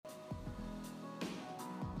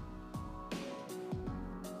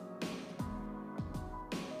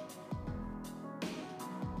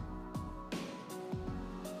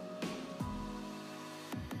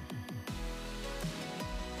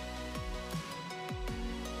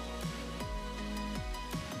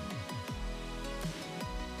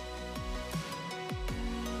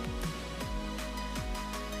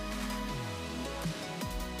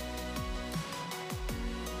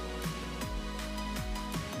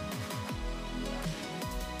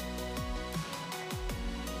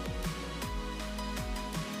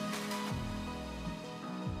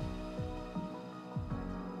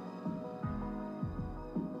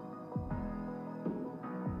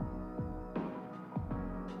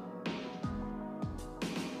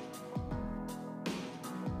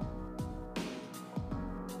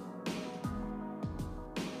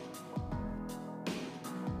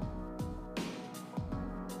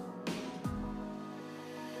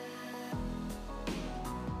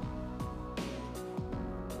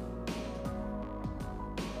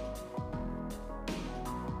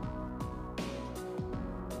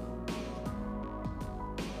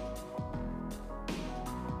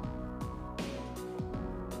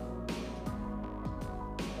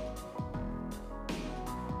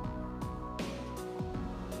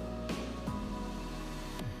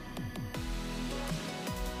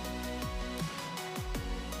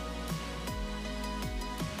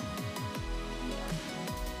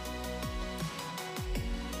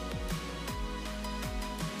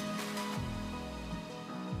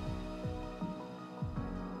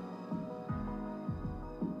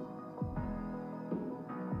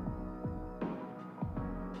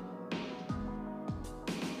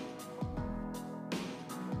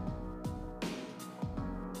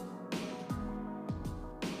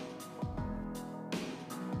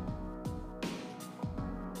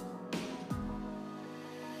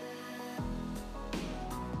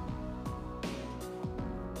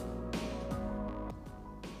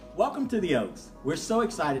Welcome to the Oaks. We're so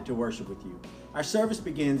excited to worship with you. Our service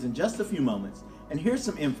begins in just a few moments, and here's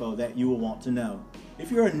some info that you will want to know.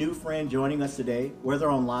 If you're a new friend joining us today,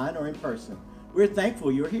 whether online or in person, we're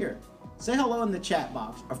thankful you're here. Say hello in the chat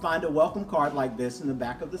box or find a welcome card like this in the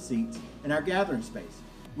back of the seats in our gathering space.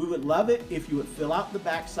 We would love it if you would fill out the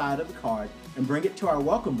back side of the card and bring it to our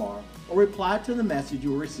welcome bar or reply to the message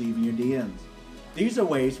you will receive in your DMs. These are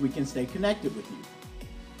ways we can stay connected with you.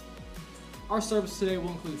 Our service today will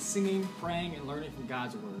include singing, praying, and learning from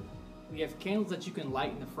God's Word. We have candles that you can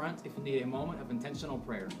light in the front if you need a moment of intentional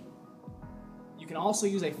prayer. You can also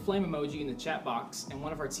use a flame emoji in the chat box, and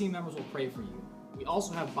one of our team members will pray for you. We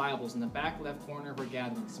also have Bibles in the back left corner of our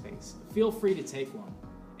gathering space. Feel free to take one.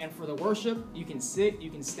 And for the worship, you can sit, you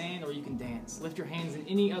can stand, or you can dance. Lift your hands in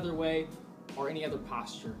any other way or any other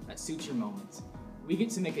posture that suits your moment. We get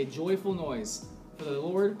to make a joyful noise for the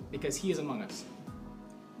Lord because He is among us.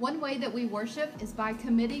 One way that we worship is by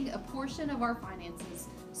committing a portion of our finances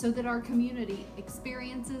so that our community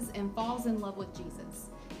experiences and falls in love with Jesus.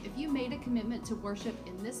 If you made a commitment to worship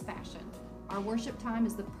in this fashion, our worship time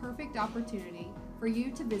is the perfect opportunity for you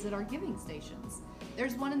to visit our giving stations.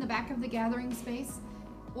 There's one in the back of the gathering space,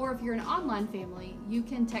 or if you're an online family, you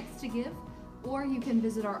can text to give, or you can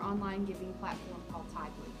visit our online giving platform called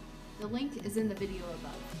Tidely. The link is in the video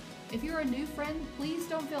above. If you're a new friend, please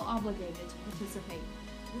don't feel obligated to participate.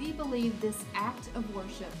 We believe this act of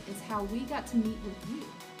worship is how we got to meet with you.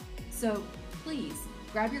 So please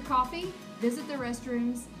grab your coffee, visit the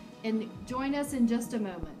restrooms, and join us in just a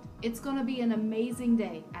moment. It's going to be an amazing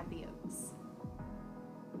day at the Oaks.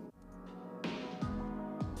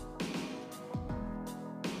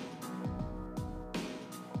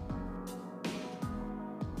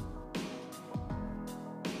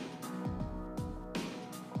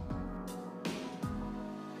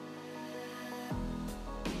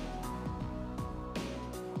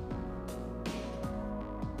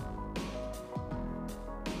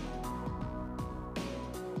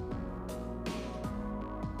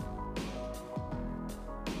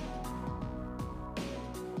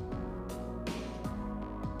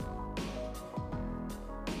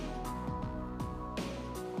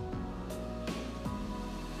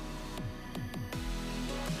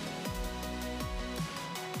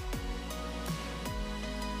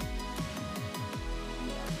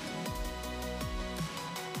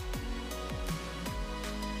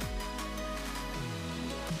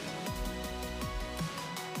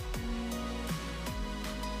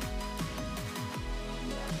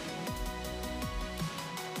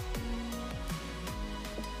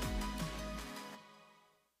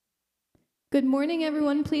 Good morning,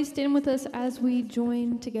 everyone. Please stand with us as we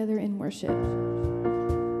join together in worship.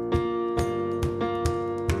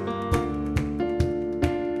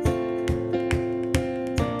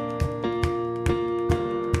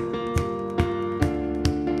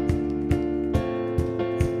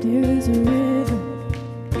 There is a river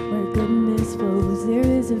where goodness flows. There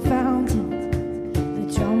is a fountain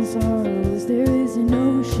that drowns sorrows. There is an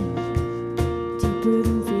ocean deeper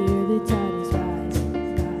than fear. The tide is rising.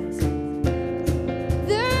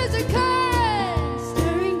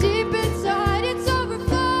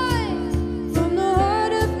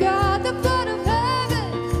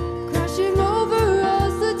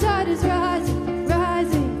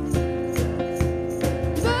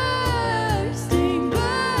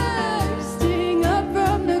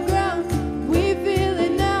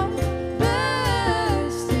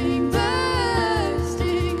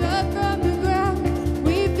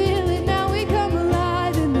 We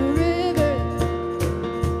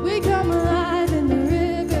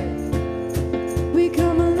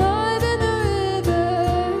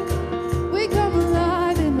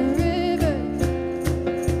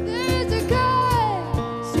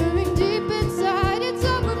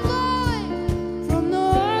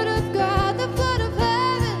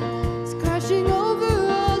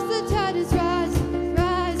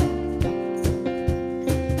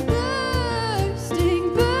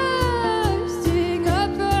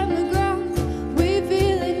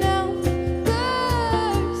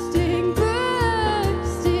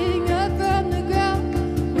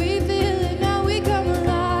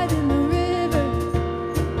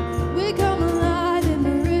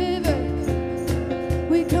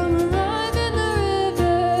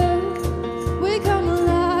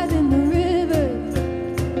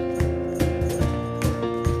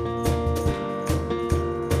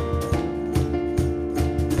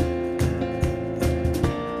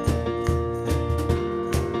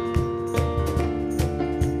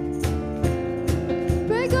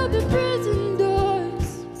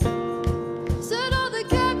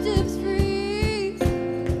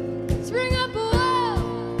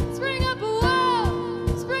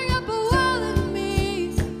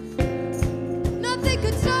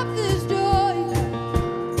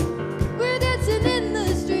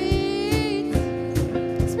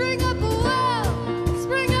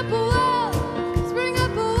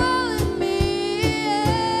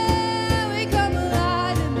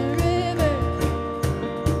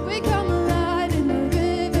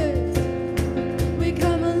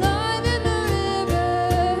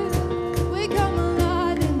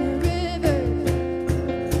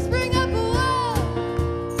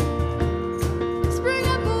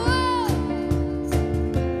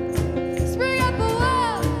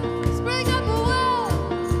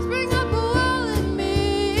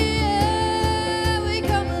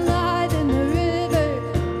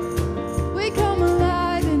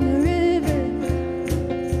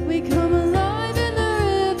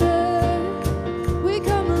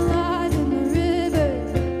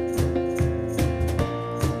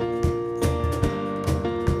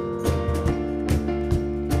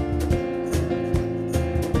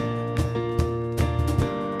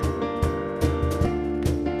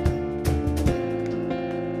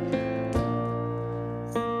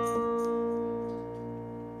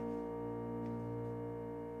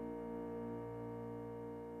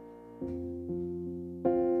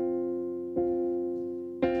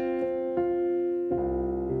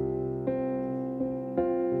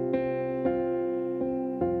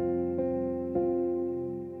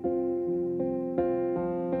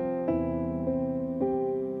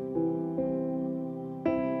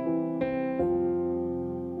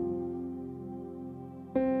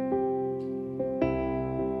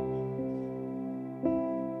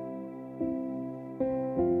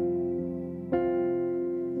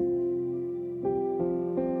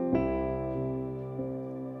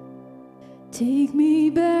Take me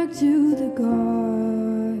back to the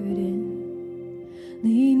garden.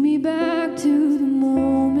 Lead me back to the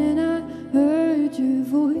moment I heard your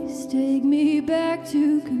voice. Take me back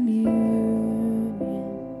to communion.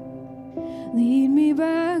 Lead me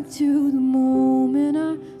back to the moment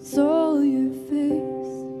I saw your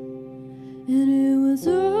face. And it was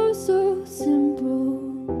oh so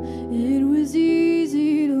simple. It was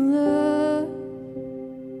easy to love.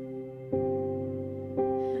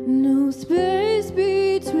 No space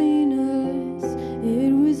between us.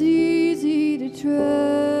 It was easy to trust.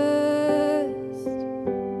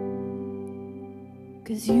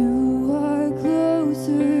 'Cause you are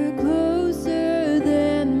closer, closer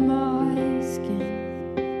than my skin.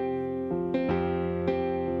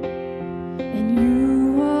 And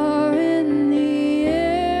you are in the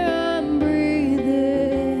air I'm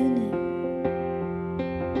breathing in.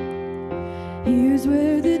 Here's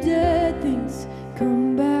where the dead things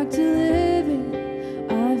come back to living.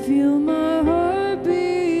 I feel my heart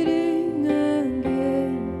beating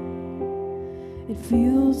again. It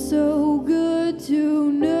feels so good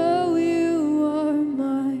to know you are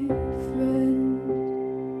my friend.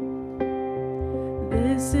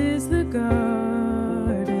 This is the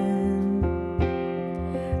garden.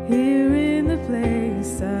 Here in the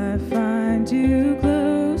place I find you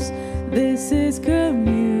close. This is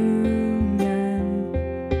communion.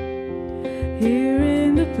 Here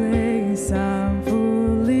in the place I'm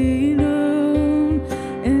fully known.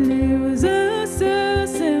 And it was oh so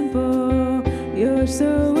simple. You're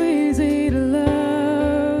so easy to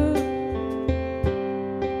love.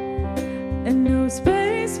 And no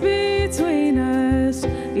space between us.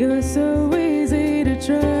 You're so easy to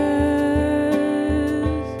trust.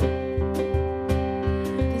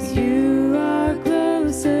 'Cause you are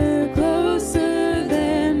closer, closer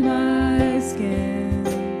than my skin.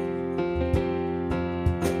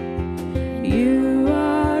 You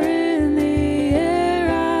are in the air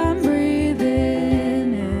I'm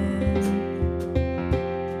breathing in.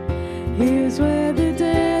 Here's where the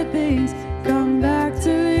dead things come back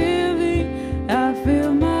to living. I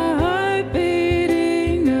feel my heart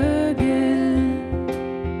beating again.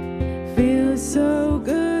 Feels so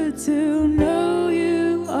good to know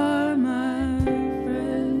you are my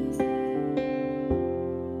friend.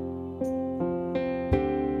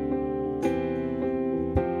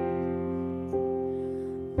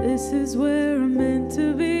 This is where I'm meant to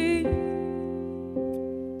be.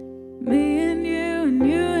 Me and you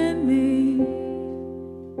and me.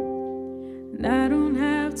 And I don't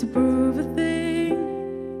have to prove a thing.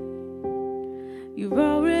 You've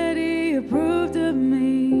already approved of me.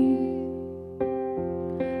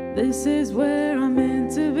 This is where I'm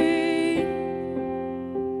meant to be.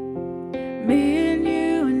 Me and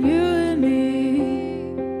you and me.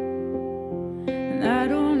 And I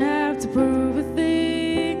don't have to prove a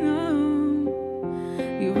thing. Oh,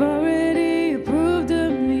 you've already approved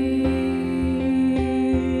of me.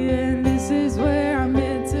 And this is where I'm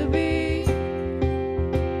meant to be.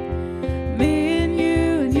 Me and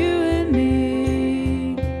you and me.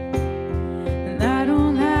 And I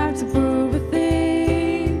don't have to prove a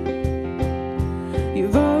thing.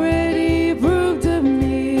 You've already approved of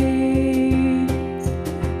me.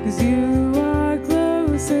 'Cause you are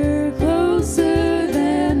closer, closer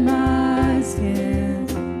than my skin.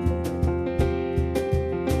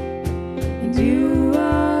 And you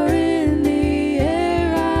are in the air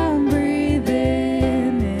I'm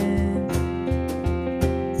breathing in.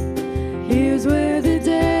 Here's where the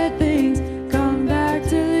dead things come back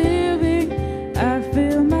to living. I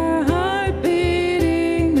feel my heart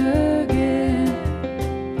beating again.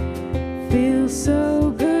 Feels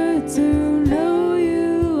so good to know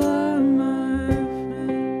you are my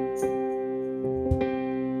friend.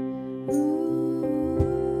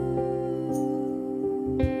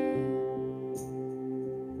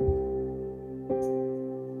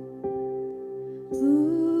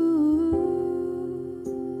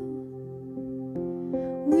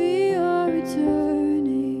 We are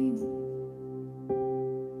returning.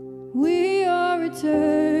 We are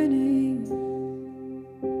returning.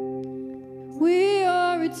 We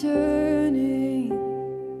are returning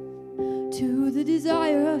to the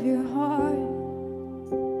desire of your heart.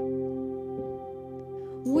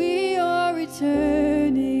 We are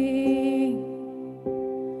returning.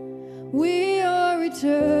 We are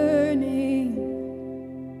returning.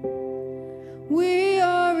 We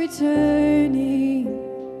are returning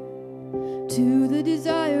to the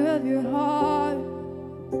desire of your heart.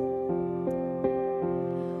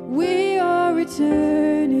 We are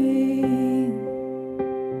returning.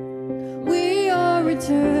 We are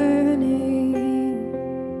returning.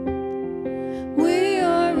 We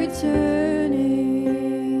are returning.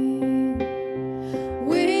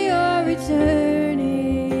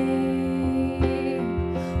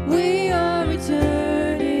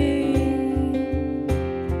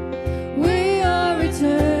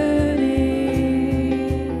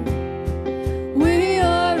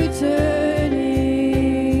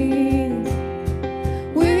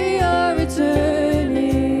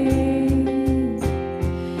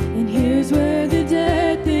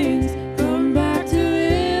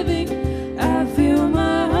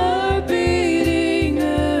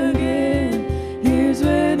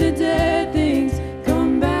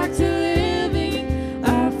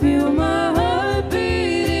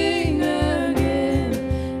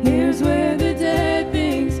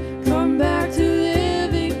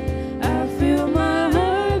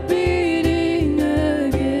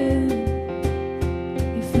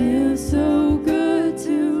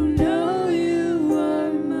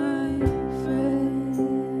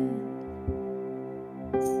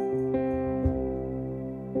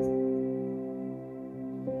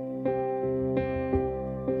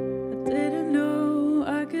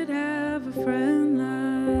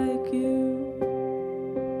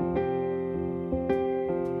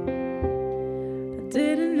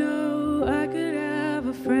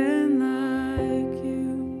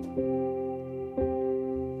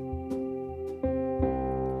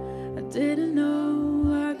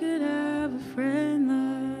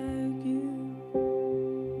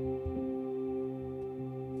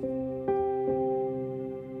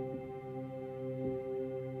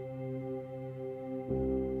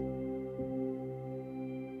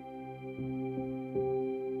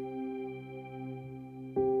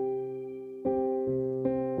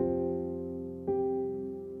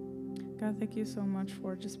 thank you so much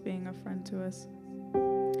for just being a friend to us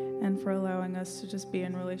and for allowing us to just be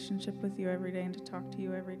in relationship with you every day and to talk to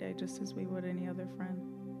you every day just as we would any other friend.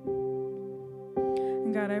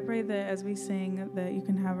 And God, I pray that as we sing, that you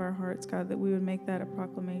can have our hearts, God, that we would make that a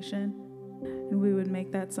proclamation and we would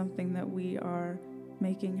make that something that we are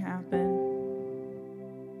making happen.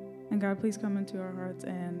 And God, please come into our hearts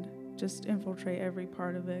and just infiltrate every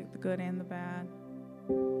part of it, the good and the bad,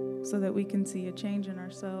 so that we can see a change in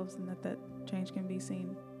ourselves and that change can be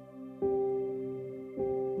seen.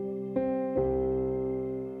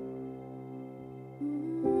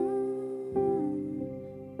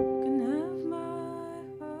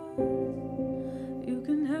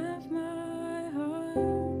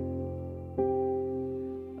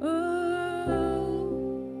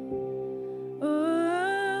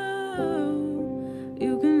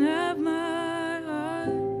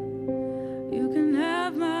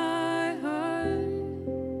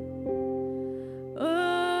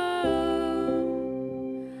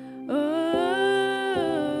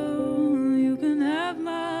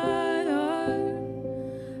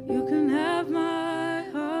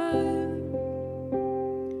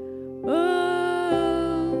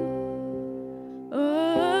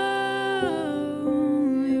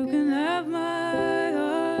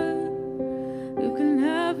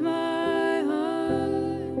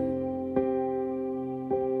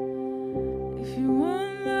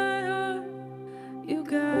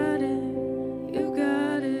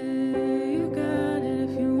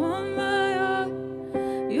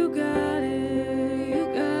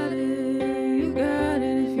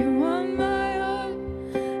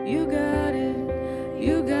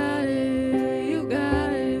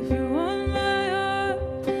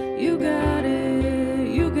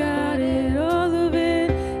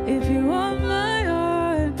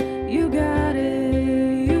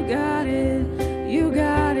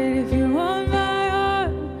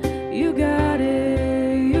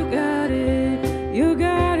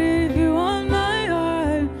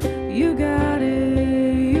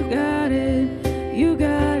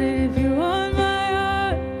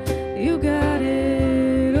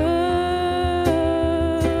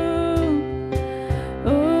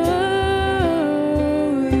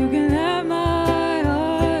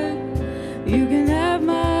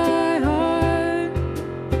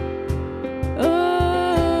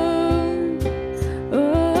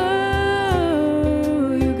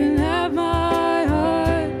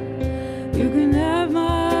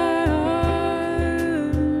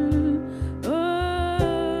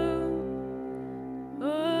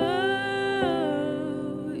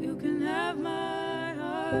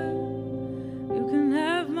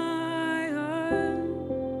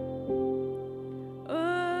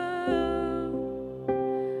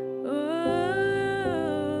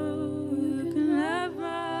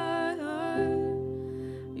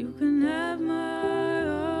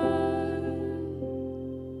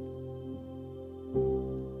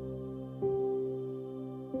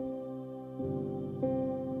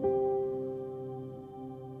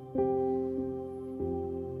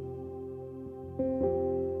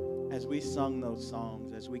 As we sung those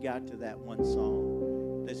songs, as we got to that one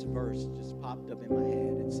song, this verse just popped up in my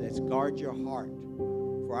head. It says, guard your heart,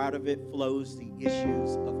 for out of it flows the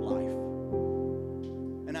issues of life.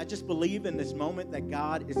 And I just believe in this moment that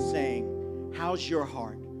God is saying, how's your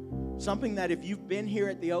heart? Something that if you've been here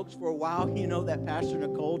at the Oaks for a while, you know that Pastor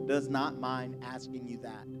Nicole does not mind asking you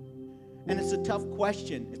that. And it's a tough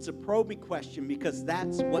question. It's a probing question because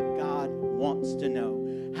that's what God wants to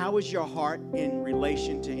know. How is your heart in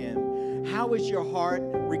relation to Him? How is your heart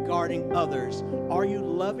regarding others? Are you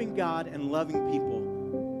loving God and loving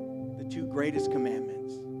people? The two greatest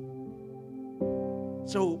commandments.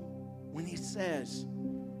 So when He says,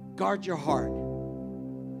 guard your heart,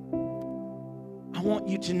 I want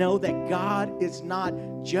you to know that God is not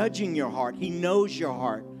judging your heart. He knows your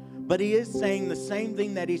heart. But He is saying the same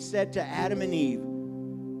thing that He said to Adam and Eve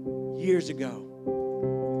years ago.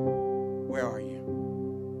 Where are you?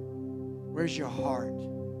 Where's your heart?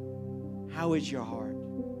 How is your heart?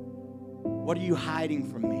 What are you hiding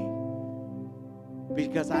from me?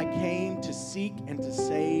 Because I came to seek and to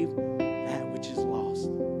save that which is lost.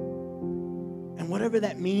 And whatever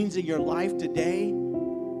that means in your life today,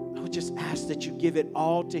 I would just ask that you give it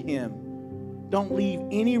all to Him. Don't leave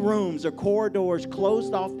any rooms or corridors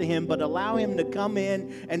closed off to Him, but allow Him to come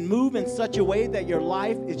in and move in such a way that your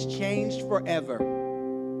life is changed forever.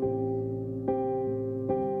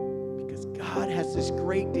 Because God has this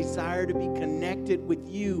great desire to be connected with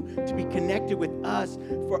you, to be connected with us,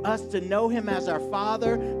 for us to know Him as our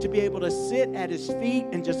Father, to be able to sit at His feet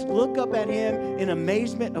and just look up at Him in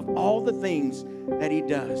amazement of all the things that He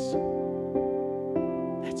does.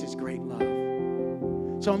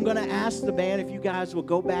 So I'm going to ask the band if you guys will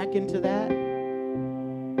go back into that.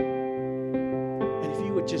 And if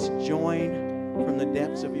you would just join from the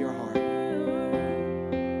depths of your heart.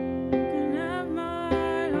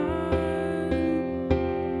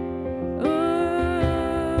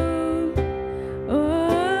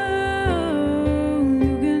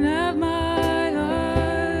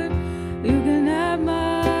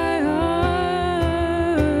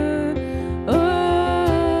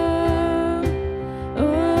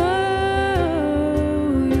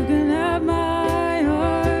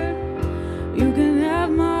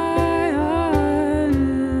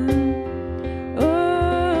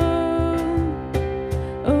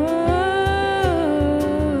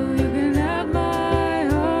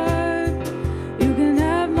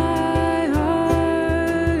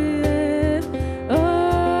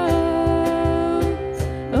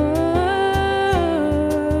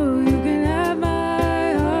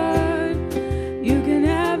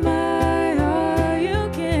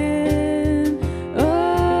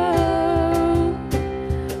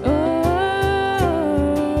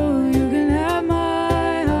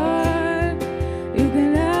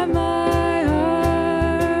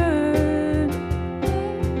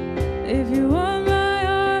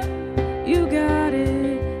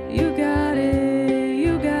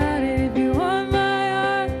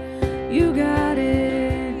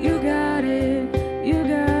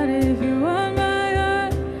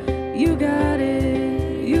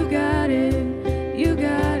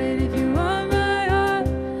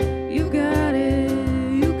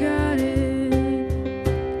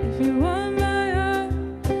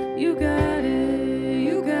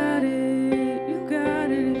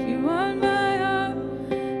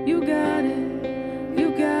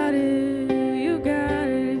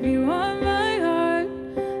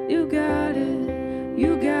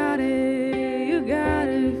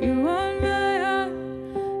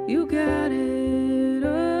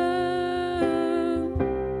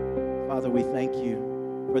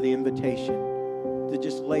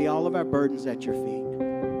 Burdens at your feet.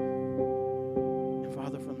 And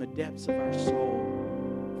Father, from the depths of our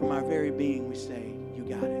soul, from our very being, we say, you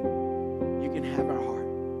got it. You can have our heart.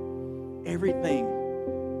 Everything,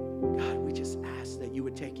 God, we just ask that you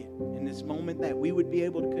would take it in this moment, that we would be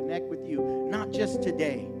able to connect with you, not just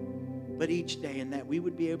today, but each day, and that we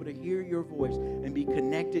would be able to hear your voice and be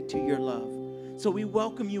connected to your love. So we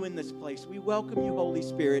welcome you in this place. We welcome you, Holy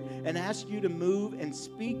Spirit, and ask you to move and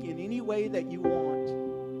speak in any way that you want,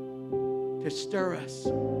 to stir us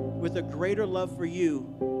with a greater love for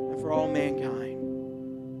you and for all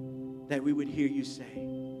mankind, that we would hear you say,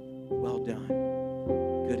 well done,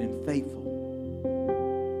 good and faithful.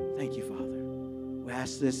 Thank you, Father. We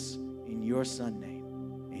ask this in your Son's name.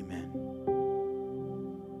 Amen.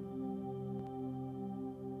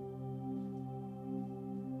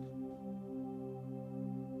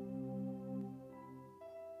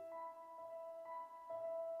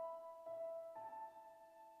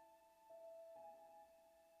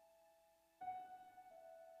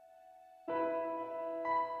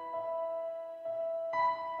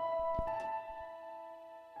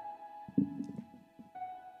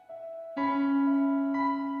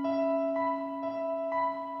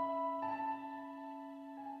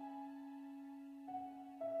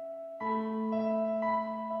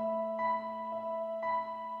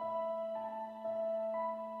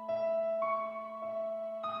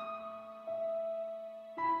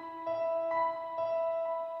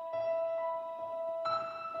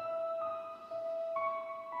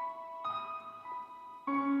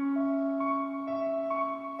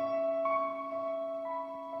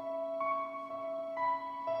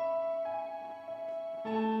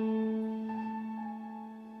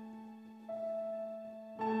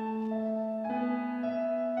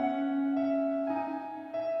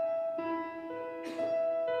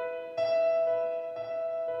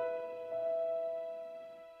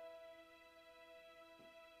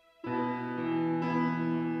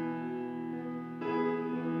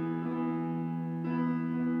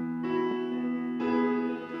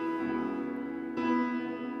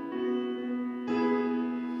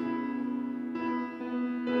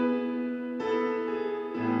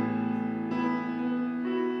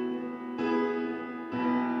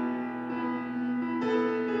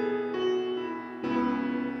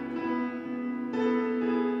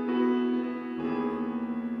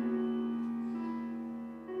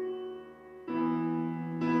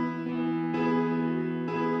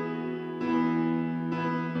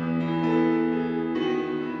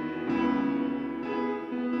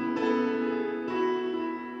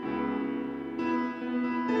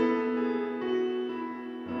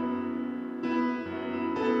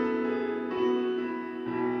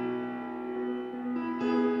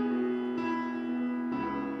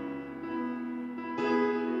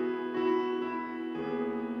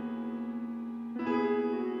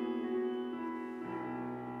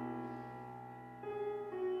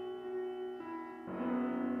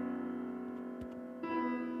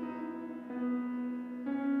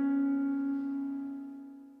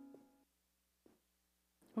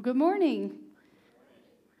 Well, good morning.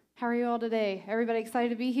 How are you all today? Everybody excited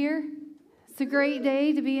to be here? It's a great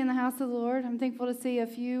day to be in the house of the Lord. I'm thankful to see a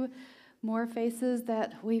few more faces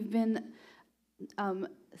that we've been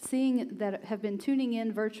seeing that have been tuning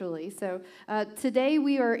in virtually. So today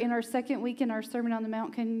we are in our second week in our Sermon on the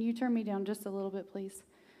Mount. Can you turn me down just a little bit, please?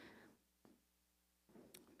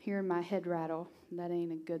 I'm hearing my head rattle. That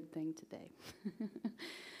ain't a good thing today.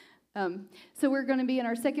 So we're going to be in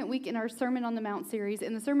our second week in our Sermon on the Mount series.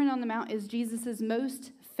 And the Sermon on the Mount is Jesus'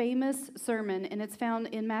 most famous sermon, and it's found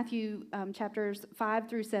in Matthew chapters 5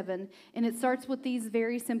 through 7. And it starts with these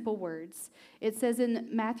very simple words. It says in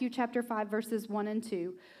Matthew chapter 5, verses 1 and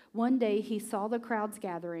 2, "One day he saw the crowds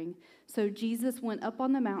gathering, so Jesus went up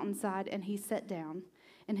on the mountainside and he sat down,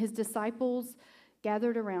 and his disciples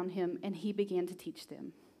gathered around him, and he began to teach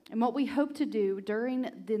them." And what we hope to do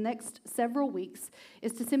during the next several weeks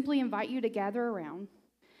is to simply invite you to gather around.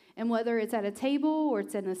 And whether it's at a table or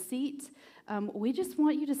it's in a seat, we just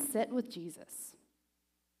want you to sit with Jesus.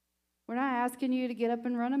 We're not asking you to get up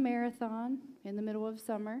and run a marathon in the middle of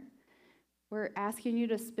summer. We're asking you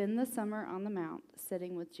to spend the summer on the Mount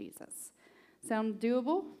sitting with Jesus. Sound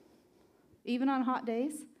doable? Even on hot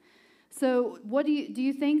days? So what do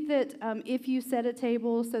you think that if you set a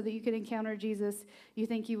table so that you could encounter Jesus, you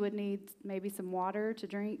think you would need maybe some water to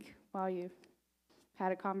drink while you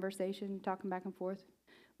had a conversation, talking back and forth?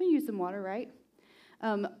 We use some water, right?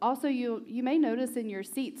 Also, you may notice in your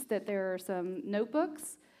seats that there are some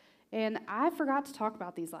notebooks, and I forgot to talk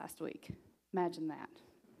about these last week. Imagine that.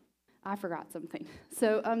 I forgot something.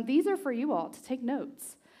 So these are for you all to take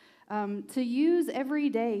notes, to use every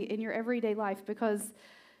day in your everyday life, because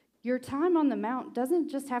your time on the Mount doesn't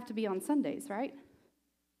just have to be on Sundays, right?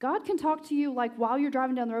 God can talk to you like while you're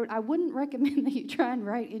driving down the road. I wouldn't recommend that you try and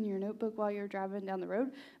write in your notebook while you're driving down the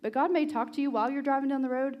road, but God may talk to you while you're driving down the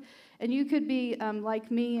road, and you could be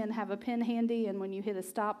like me and have a pen handy, and when you hit a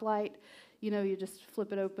stoplight, you just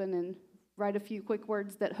flip it open and write a few quick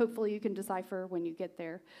words that hopefully you can decipher when you get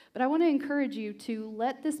there. But I want to encourage you to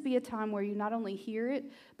let this be a time where you not only hear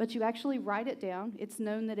it, but you actually write it down. It's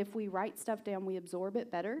known that if we write stuff down, we absorb it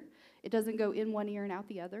better. It doesn't go in one ear and out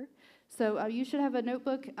the other. So you should have a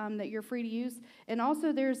notebook that you're free to use. And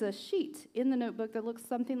also there's a sheet in the notebook that looks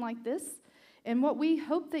something like this. And what we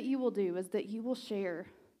hope that you will do is that you will share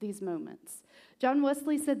these moments. John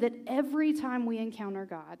Wesley said that every time we encounter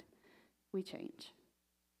God, we change.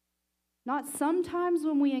 Not sometimes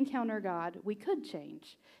when we encounter God, we could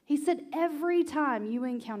change. He said every time you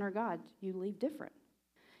encounter God, you leave different.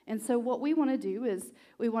 And so what we want to do is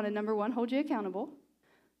we want to, number one, hold you accountable.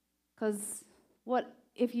 Because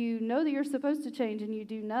if you know that you're supposed to change and you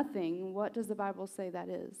do nothing, what does the Bible say that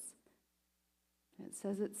is? It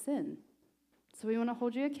says it's sin. So we want to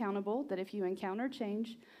hold you accountable that if you encounter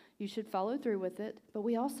change, you should follow through with it. But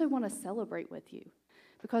we also want to celebrate with you.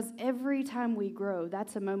 Because every time we grow,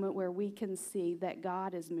 that's a moment where we can see that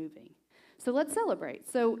God is moving. So let's celebrate.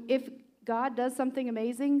 So if God does something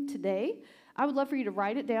amazing today, I would love for you to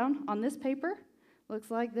write it down on this paper.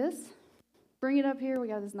 Looks like this. Bring it up here. We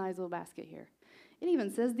got this nice little basket here. It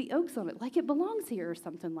even says the Oaks on it, like it belongs here or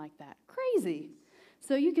something like that. Crazy.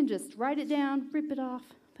 So you can just write it down, rip it off,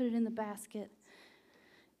 put it in the basket.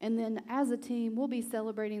 And then as a team, we'll be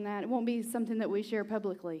celebrating that. It won't be something that we share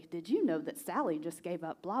publicly. Did you know that Sally just gave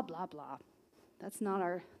up blah, blah, blah? That's not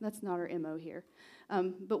our MO here.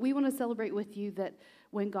 But we want to celebrate with you that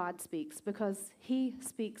when God speaks, because he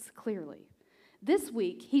speaks clearly. This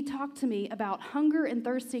week, he talked to me about hunger and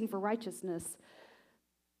thirsting for righteousness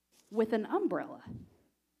with an umbrella.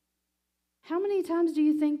 How many times do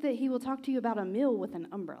you think that he will talk to you about a meal with an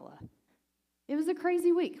umbrella? It was a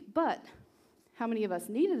crazy week, but how many of us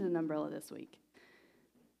needed an umbrella this week?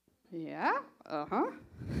 Yeah,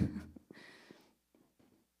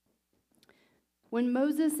 When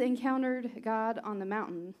Moses encountered God on the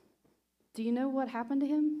mountain, do you know what happened to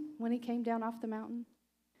him when he came down off the mountain?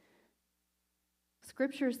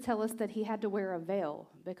 Scriptures tell us that he had to wear a veil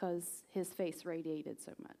because his face radiated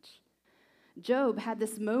so much. Job had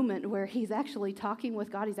this moment where he's actually talking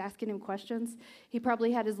with God. He's asking him questions. He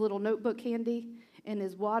probably had his little notebook handy and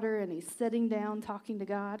his water, and he's sitting down talking to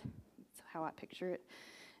God. That's how I picture it.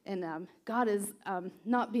 And God is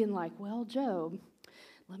not being like, well, Job,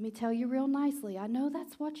 let me tell you real nicely. I know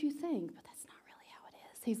that's what you think, but that's not really how it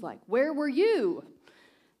is. He's like, where were you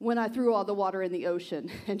when I threw all the water in the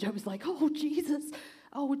ocean? And Job was like, oh,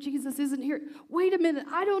 Jesus isn't here. Wait a minute,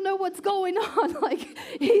 I don't know what's going on. Like,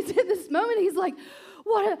 he's in this moment, he's like,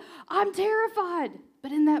 I'm terrified.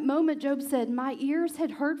 But in that moment, Job said, my ears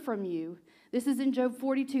had heard from you. This is in Job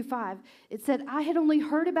 42:5. It said, I had only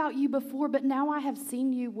heard about you before, but now I have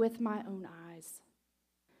seen you with my own eyes.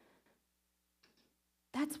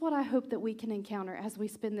 That's what I hope that we can encounter as we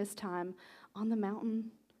spend this time on the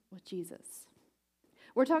mountain with Jesus.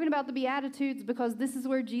 We're talking about the Beatitudes because this is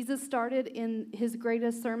where Jesus started in his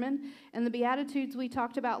greatest sermon. And the Beatitudes we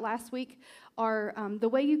talked about last week are, the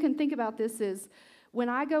way you can think about this is, when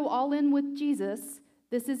I go all in with Jesus,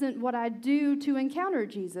 this isn't what I do to encounter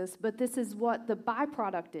Jesus, but this is what the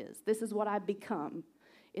byproduct is. This is what I become.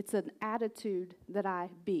 It's an attitude that I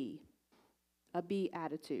be. A be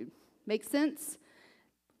attitude. Make sense?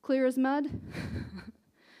 Clear as mud?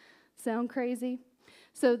 Sound crazy?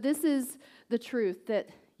 So this is the truth, that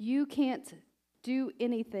you can't do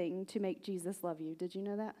anything to make Jesus love you. Did you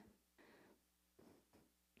know that?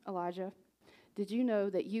 Elijah, did you know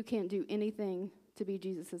that you can't do anything to be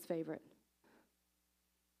Jesus' favorite?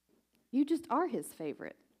 You just are his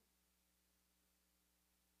favorite.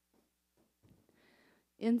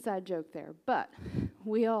 Inside joke there. But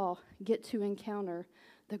we all get to encounter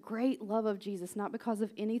the great love of Jesus, not because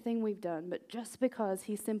of anything we've done, but just because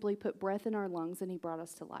he simply put breath in our lungs and he brought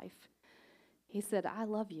us to life. He said, I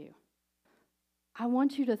love you. I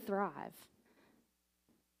want you to thrive.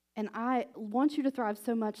 And I want you to thrive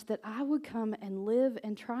so much that I would come and live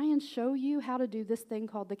and try and show you how to do this thing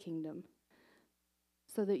called the kingdom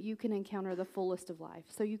so that you can encounter the fullest of life,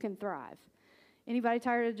 so you can thrive. Anybody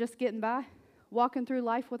tired of just getting by? Walking through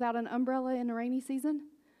life without an umbrella in a rainy season?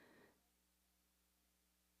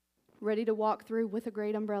 Ready to walk through with a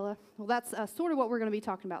great umbrella? Well, that's sort of what we're going to be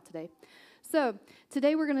talking about today. So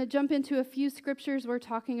today we're going to jump into a few scriptures. We're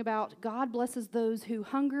talking about God blesses those who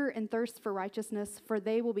hunger and thirst for righteousness, for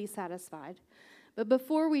they will be satisfied. But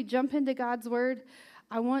before we jump into God's word,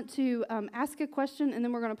 I want to ask a question, and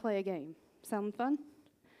then we're going to play a game. Sound fun?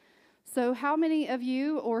 So how many of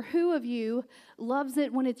you, or who of you, loves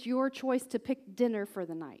it when it's your choice to pick dinner for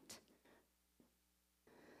the night?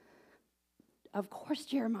 Of course,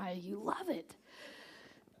 Jeremiah, you love it.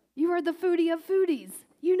 You are the foodie of foodies.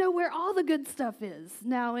 You know where all the good stuff is.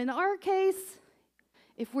 Now, in our case,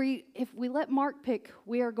 if we let Mark pick,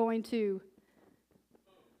 we are going to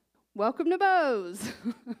welcome to Bo's.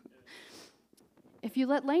 If you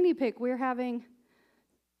let Lainey pick, we're having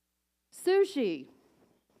sushi.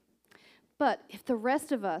 But if the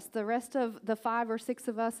rest of us, the rest of the 5 or 6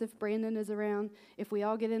 of us, if Brandon is around, if we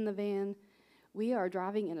all get in the van, we are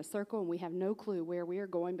driving in a circle and we have no clue where we are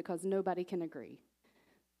going because nobody can agree.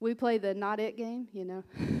 We play the not it game, you know.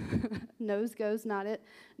 Nose goes, not it.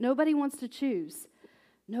 Nobody wants to choose.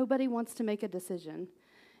 Nobody wants to make a decision.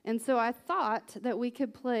 And so I thought that we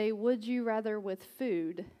could play Would You Rather with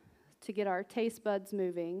food to get our taste buds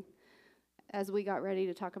moving as we got ready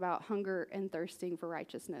to talk about hunger and thirsting for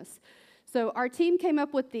righteousness. So our team came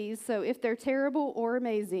up with these, so if they're terrible or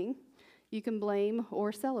amazing, you can blame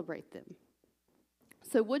or celebrate them.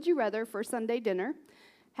 So would you rather for Sunday dinner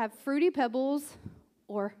have Fruity Pebbles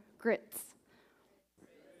or grits?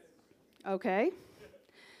 Okay.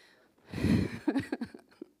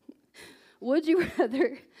 Would you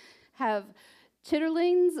rather have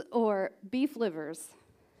chitterlings or beef livers?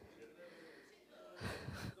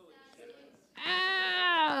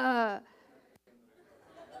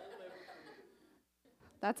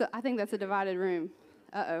 I think that's a divided room.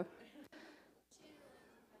 Uh-oh.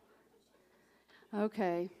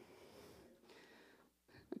 Okay.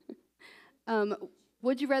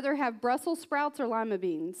 Would you rather have Brussels sprouts or lima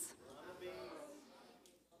beans?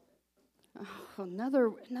 Oh,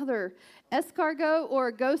 another escargot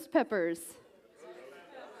or ghost peppers?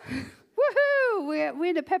 Woohoo! We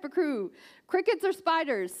had a pepper crew. Crickets or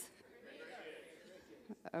spiders?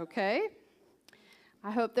 Okay. I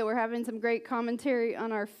hope that we're having some great commentary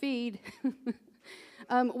on our feed.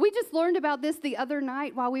 We just learned about this the other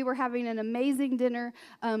night while we were having an amazing dinner.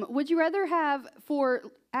 Would you rather have, for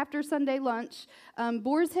after Sunday lunch,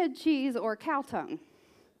 boar's head cheese or cow tongue?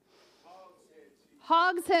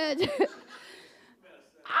 Hog's head.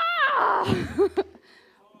 Ah!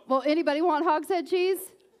 Well, anybody want hog's head cheese?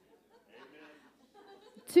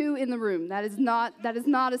 2 in the room. That is not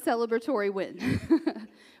a celebratory win.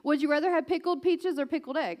 Would you rather have pickled peaches or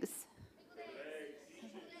pickled eggs?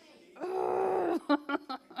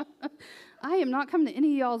 I am not coming to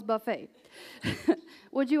any of y'all's buffet.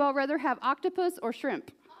 Would you all rather have octopus or shrimp?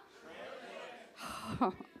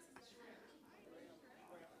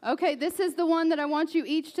 Okay, this is the one that I want you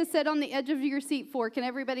each to sit on the edge of your seat for. Can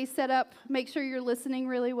everybody set up? Make sure you're listening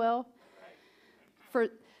really well.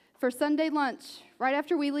 For Sunday lunch, right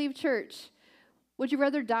after we leave church, would you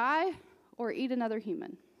rather die or eat another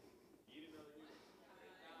human?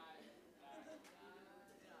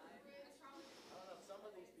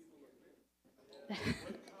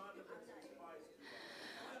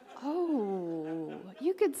 Oh,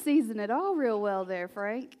 you could season it all real well there,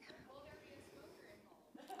 Frank.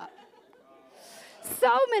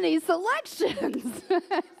 So many selections.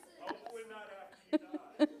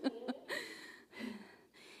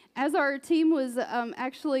 As our team was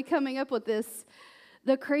actually coming up with this,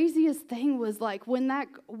 the craziest thing was like when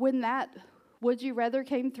that Would You Rather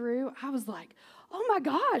came through, I was like, oh my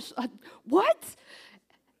gosh, what?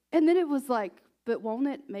 And then it was like, but won't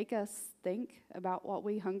it make us think about what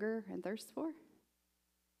we hunger and thirst for?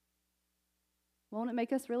 Won't it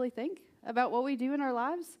make us really think about what we do in our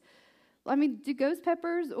lives? I mean, do ghost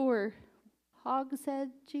peppers or hog's head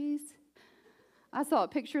cheese? I saw a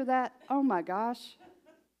picture of that. Oh my gosh.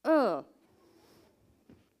 Ugh.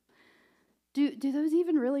 Do those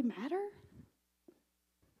even really matter?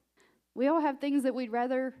 We all have things that we'd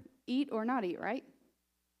rather eat or not eat, right?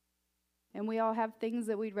 And we all have things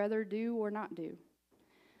that we'd rather do or not do.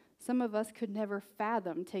 Some of us could never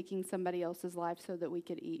fathom taking somebody else's life so that we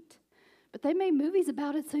could eat. But they made movies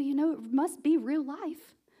about it, so you know it must be real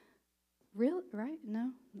life. Real, right?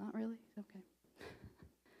 No, not really? Okay.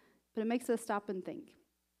 But it makes us stop and think.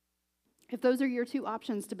 If those are your two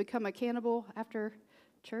options, to become a cannibal after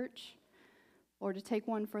church or to take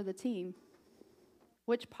one for the team,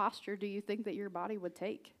 which posture do you think that your body would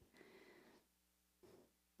take?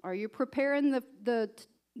 Are you preparing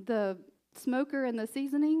the smoker and the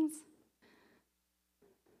seasonings?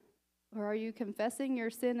 Or are you confessing your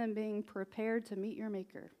sin and being prepared to meet your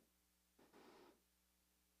Maker?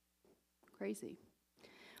 Crazy.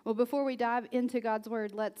 Well, before we dive into God's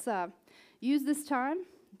Word, let's use this time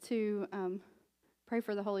to pray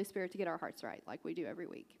for the Holy Spirit to get our hearts right, like we do every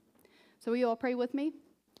week. So will you all pray with me?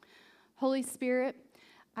 Holy Spirit,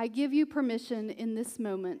 I give you permission in this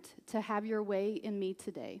moment to have your way in me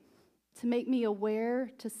today, to make me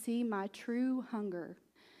aware, to see my true hunger.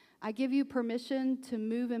 I give you permission to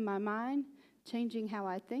move in my mind, changing how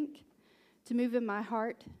I think, to move in my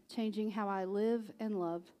heart, changing how I live and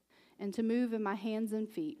love, and to move in my hands and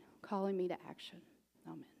feet, calling me to action.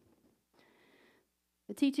 Amen.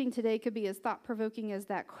 The teaching today could be as thought-provoking as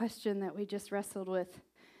that question that we just wrestled with.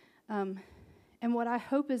 And what I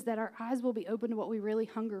hope is that our eyes will be open to what we really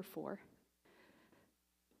hunger for.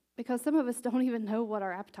 Because some of us don't even know what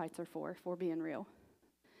our appetites are for, if we're being real.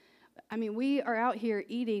 I mean, we are out here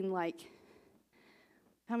eating like,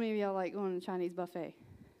 how many of y'all like going to a Chinese buffet?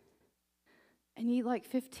 And you eat like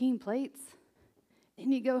 15 plates.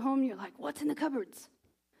 And you go home and you're like, what's in the cupboards?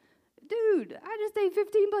 Dude, I just ate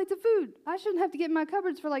 15 plates of food. I shouldn't have to get in my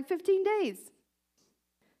cupboards for like 15 days.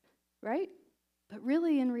 Right? But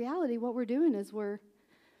really, in reality, what we're doing is we're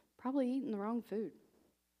probably eating the wrong food.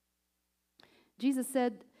 Jesus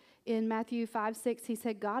said in Matthew 5:6, he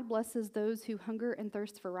said, God blesses those who hunger and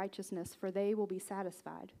thirst for righteousness, for they will be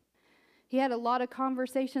satisfied. He had a lot of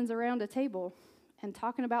conversations around a table and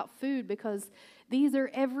talking about food because these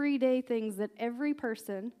are everyday things that every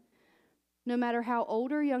person, no matter how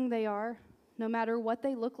old or young they are, no matter what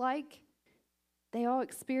they look like, they all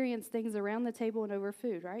experience things around the table and over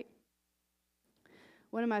food, right?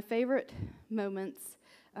 One of my favorite moments,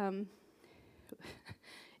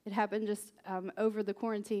 it happened just over the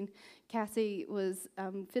quarantine. Cassie was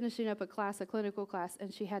finishing up a clinical class,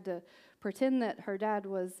 and she had to pretend that her dad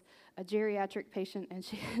was a geriatric patient, and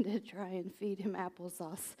she had to try and feed him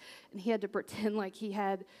applesauce. And he had to pretend like he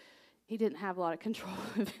didn't have a lot of control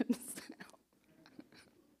of himself.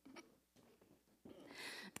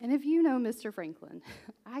 And if you know Mr. Franklin,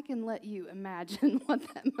 I can let you imagine what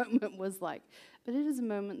that moment was like. But it is a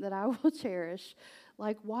moment that I will cherish,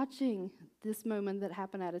 like watching this moment that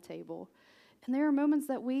happened at a table. And there are moments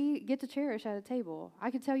that we get to cherish at a table. I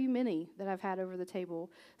could tell you many that I've had over the table.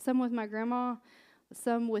 Some with my grandma,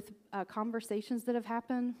 some with conversations that have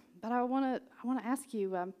happened. But I want to ask you,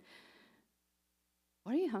 what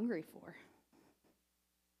are you hungry for?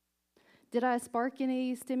 Did I spark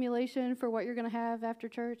any stimulation for what you're going to have after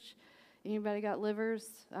church? Anybody got livers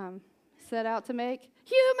set out to make?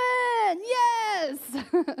 Human! Yes!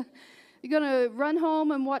 You're going to run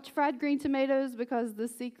home and watch fried green tomatoes because the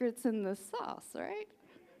secret's in the sauce, right?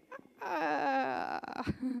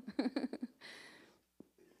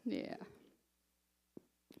 Yeah.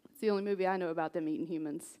 It's the only movie I know about them eating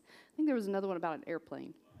humans. I think there was another one about an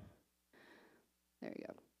airplane. There you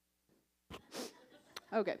go.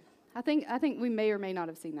 Okay. I think we may or may not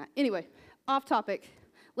have seen that. Anyway, off topic.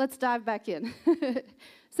 Let's dive back in.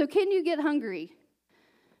 So can you get hungry?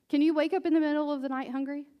 Can you wake up in the middle of the night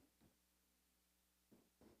hungry?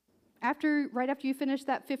 Right after you finish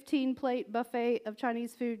that 15-plate buffet of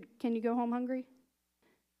Chinese food, can you go home hungry?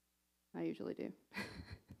 I usually do.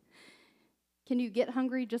 Can you get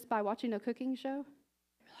hungry just by watching a cooking show?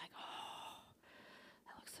 You're like, oh,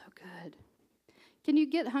 that good. Can you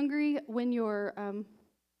get hungry when your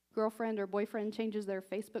girlfriend or boyfriend changes their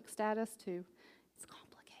Facebook status to, it's complicated?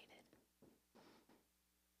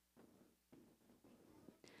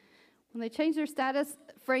 When they change their status,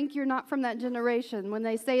 Frank, you're not from that generation. When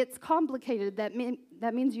they say it's complicated, that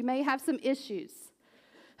means you may have some issues.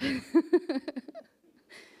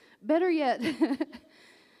 Better yet,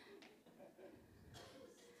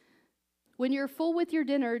 when you're full with your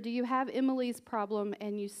dinner, do you have Emily's problem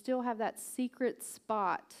and you still have that secret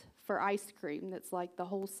spot for ice cream that's like the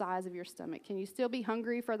whole size of your stomach? Can you still be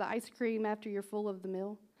hungry for the ice cream after you're full of the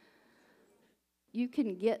meal? You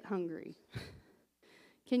can get hungry.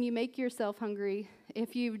 Can you make yourself hungry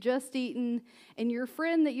if you've just eaten and your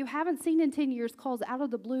friend that you haven't seen in 10 years calls out of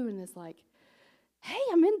the blue and is like, hey,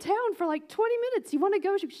 I'm in town for like 20 minutes. You want to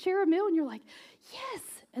go share a meal? And you're like, yes.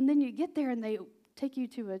 And then you get there and they take you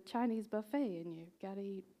to a Chinese buffet and you've got to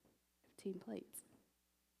eat 15 plates.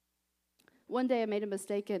 One day I made a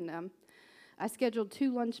mistake and I scheduled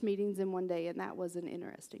 2 lunch meetings in one day, and that was an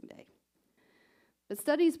interesting day. But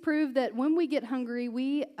studies prove that when we get hungry,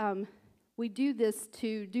 we do this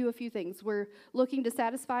to do a few things. We're looking to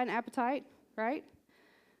satisfy an appetite, right?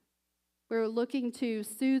 We're looking to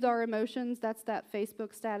soothe our emotions. That's that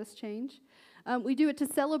Facebook status change. We do it to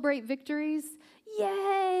celebrate victories.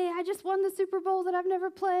 Yay, I just won the Super Bowl that I've never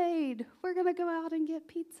played. We're going to go out and get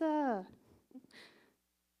pizza.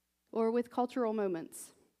 Or with cultural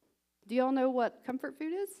moments. Do you all know what comfort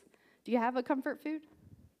food is? Do you have a comfort food?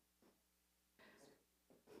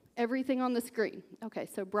 Everything on the screen. Okay,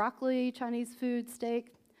 so broccoli, Chinese food,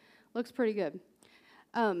 steak. Looks pretty good.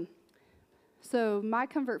 So my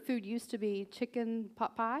comfort food used to be chicken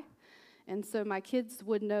pot pie. And so my kids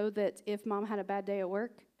would know that if mom had a bad day at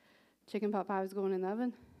work, chicken pot pie was going in the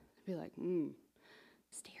oven. They'd be like,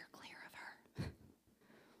 steer clear of her.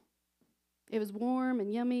 It was warm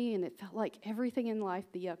and yummy, and it felt like everything in life,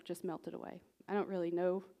 the yuck just melted away. I don't really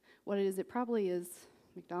know what it is. It probably is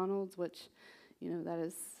McDonald's, which, that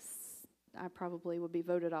is, I probably would be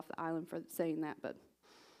voted off the island for saying that, but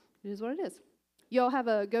it is what it is. You all have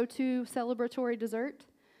a go-to celebratory dessert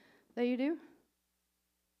that you do?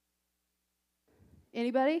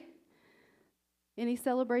 Anybody? Any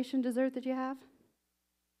celebration dessert that you have?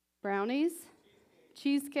 Brownies?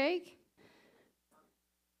 Cheesecake?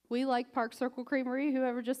 We like Park Circle Creamery.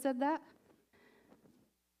 Whoever just said that?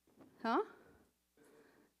 Huh?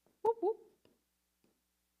 Whoop, whoop.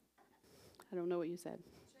 I don't know what you said.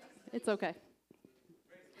 It's okay.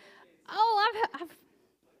 Oh, I've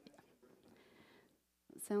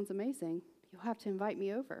sounds amazing. You'll have to invite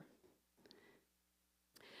me over.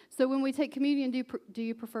 So when we take communion, do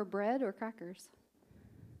you prefer bread or crackers?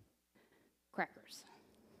 Crackers.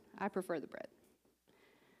 I prefer the bread.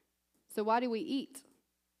 So why do we eat?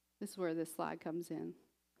 This is where this slide comes in.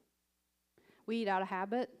 We eat out of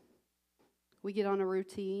habit. We get on a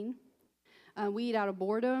routine. We eat out of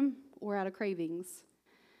boredom or out of cravings.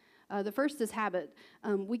 The first is habit.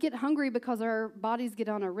 We get hungry because our bodies get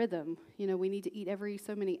on a rhythm. We need to eat every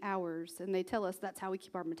so many hours, and they tell us that's how we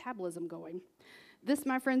keep our metabolism going. This,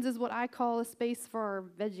 my friends, is what I call a space for our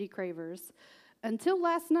veggie cravers. Until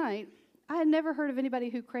last night, I had never heard of anybody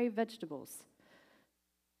who craved vegetables.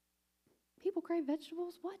 People crave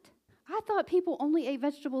vegetables? What? I thought people only ate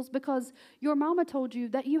vegetables because your mama told you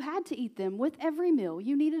that you had to eat them with every meal.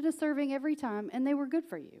 You needed a serving every time, and they were good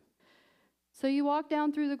for you. So you walk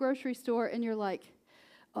down through the grocery store, and you're like,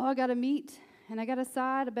 oh, I got a meat, and I got a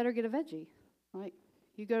side, I better get a veggie. Like,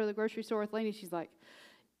 you go to the grocery store with Lainey, she's like,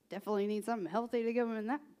 definitely need something healthy to give them in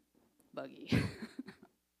that buggy.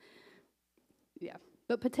 Yeah.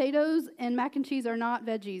 But potatoes and mac and cheese are not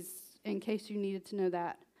veggies, in case you needed to know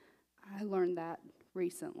that. I learned that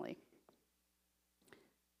recently.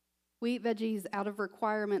 We eat veggies out of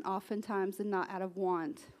requirement oftentimes and not out of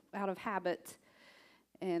want, out of habit.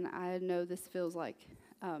 And I know this feels like,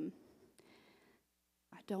 I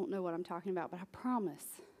don't know what I'm talking about, but I promise,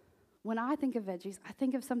 when I think of veggies, I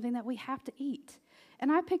think of something that we have to eat.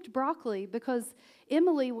 And I picked broccoli because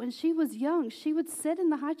Emily, when she was young, she would sit in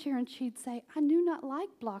the high chair and she'd say, I do not like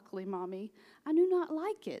broccoli, Mommy. I do not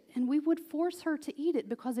like it. And we would force her to eat it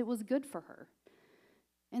because it was good for her.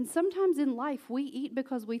 And sometimes in life, we eat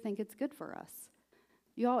because we think it's good for us.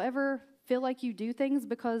 You all ever feel like you do things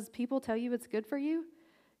because people tell you it's good for you?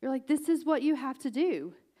 You're like, this is what you have to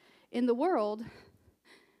do. In the world,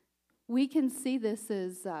 we can see this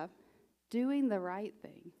as doing the right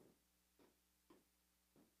thing.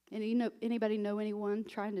 And anybody know anyone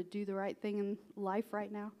trying to do the right thing in life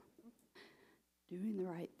right now? Doing the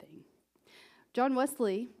right thing. John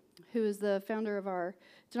Wesley who is the founder of our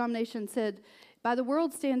denomination, said, by the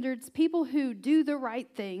world standards, people who do the right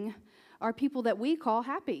thing are people that we call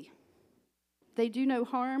happy. They do no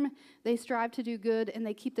harm, they strive to do good, and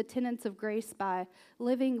they keep the tenets of grace by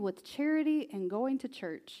living with charity and going to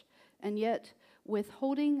church. And yet,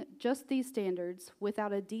 withholding just these standards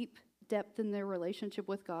without a deep depth in their relationship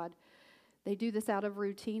with God, they do this out of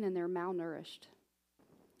routine and they're malnourished.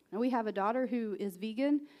 Now, we have a daughter who is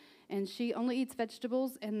vegan, and she only eats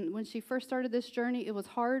vegetables. And when she first started this journey, it was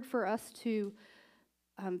hard for us to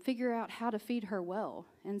figure out how to feed her well.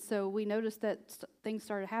 And so we noticed that things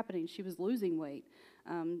started happening. She was losing weight.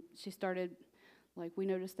 We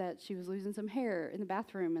noticed that she was losing some hair in the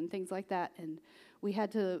bathroom and things like that. And we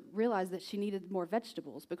had to realize that she needed more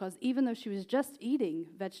vegetables, because even though she was just eating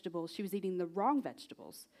vegetables, she was eating the wrong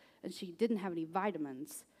vegetables, and she didn't have any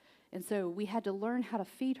vitamins. And so we had to learn how to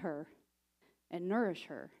feed her and nourish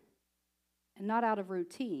her, and not out of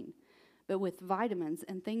routine, but with vitamins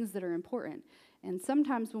and things that are important. And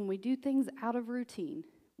sometimes when we do things out of routine,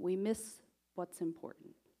 we miss what's important.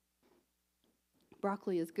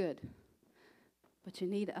 Broccoli is good, but you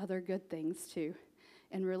need other good things too.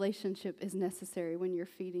 And relationship is necessary when you're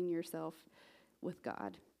feeding yourself with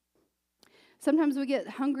God. Sometimes we get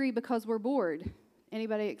hungry because we're bored.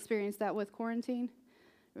 Anybody experienced that with quarantine?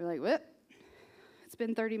 We're like, well, it's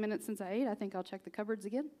been 30 minutes since I ate. I think I'll check the cupboards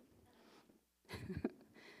again.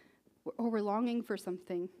 Or we're longing for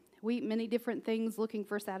something. We eat many different things looking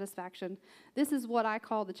for satisfaction. This is what I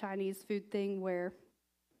call the Chinese food thing, where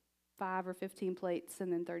 5 or 15 plates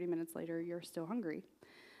and then 30 minutes later you're still hungry.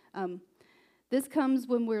 This comes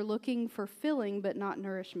when we're looking for filling but not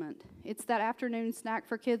nourishment. It's that afternoon snack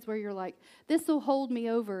for kids where you're like, this will hold me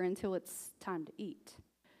over until it's time to eat,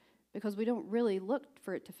 because we don't really look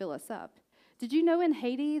for it to fill us up. Did you know in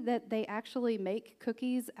Haiti that they actually make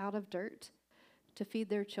cookies out of dirt to feed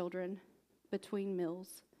their children between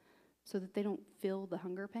meals so that they don't feel the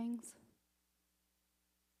hunger pangs?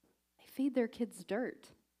 They feed their kids dirt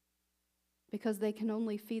because they can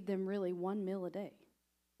only feed them really one meal a day,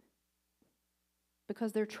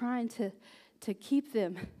 because they're trying to keep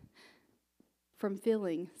them from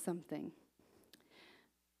feeling something.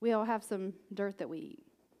 We all have some dirt that we eat.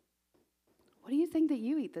 What do you think that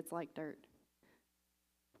you eat that's like dirt?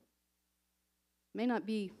 May not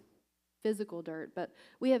be physical dirt, but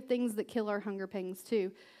we have things that kill our hunger pangs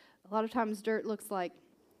too. A lot of times dirt looks like,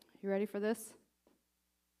 you ready for this?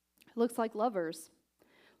 It looks like lovers,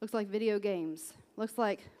 looks like video games, looks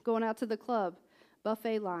like going out to the club,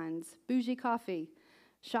 buffet lines, bougie coffee,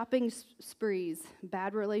 shopping sprees,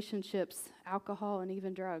 bad relationships, alcohol, and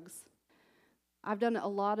even drugs. I've done a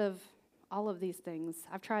lot of all of these things.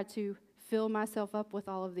 I've tried to fill myself up with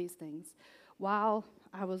all of these things while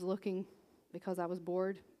I was looking, because I was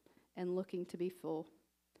bored and looking to be full.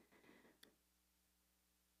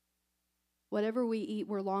 Whatever we eat,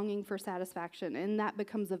 we're longing for satisfaction, and that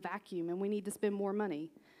becomes a vacuum, and we need to spend more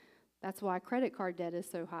money. That's why credit card debt is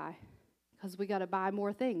so high, because we got to buy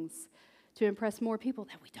more things to impress more people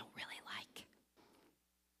that we don't really like.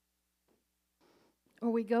 Or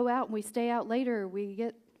we go out and we stay out later, we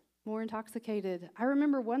get more intoxicated. I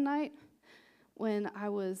remember one night when I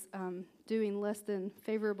was doing less than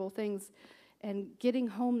favorable things and getting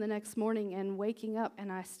home the next morning and waking up,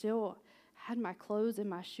 and I still had my clothes and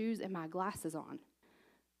my shoes and my glasses on.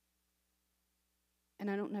 And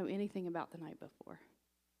I don't know anything about the night before.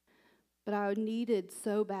 But I needed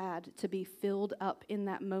so bad to be filled up in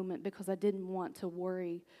that moment, because I didn't want to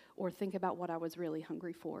worry or think about what I was really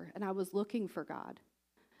hungry for. And I was looking for God.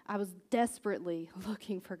 I was desperately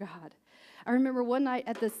looking for God. I remember one night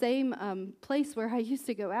at the same place where I used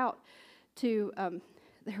to go out to,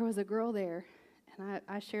 there was a girl there. And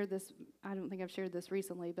I shared this, I don't think I've shared this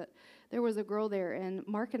recently, but there was a girl there, and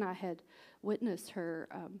Mark and I had witnessed her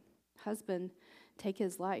husband take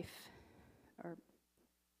his life, or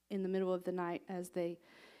in the middle of the night, as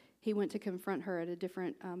he went to confront her at a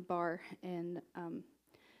different bar, and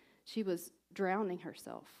she was drowning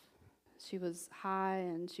herself. She was high,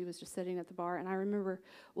 and she was just sitting at the bar, and I remember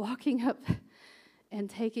walking up and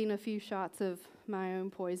taking a few shots of my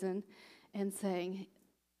own poison and saying,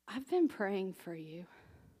 I've been praying for you.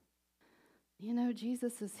 You know,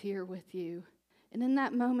 Jesus is here with you. And in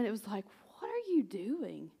that moment, it was like, what are you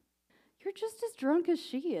doing? You're just as drunk as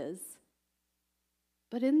she is.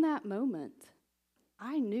 But in that moment,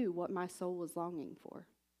 I knew what my soul was longing for.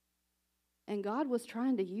 And God was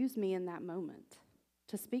trying to use me in that moment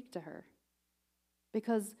to speak to her.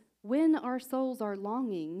 Because when our souls are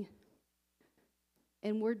longing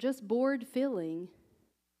and we're just bored feeling,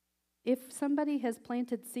 if somebody has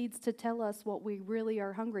planted seeds to tell us what we really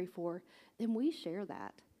are hungry for, then we share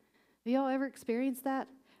that. Have y'all ever experienced that?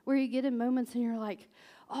 Where you get in moments and you're like,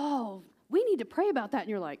 oh, we need to pray about that. And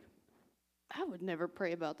you're like, I would never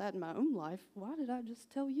pray about that in my own life. Why did I just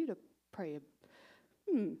tell you to pray?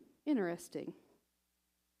 Interesting.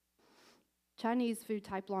 Chinese food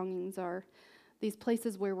type longings are these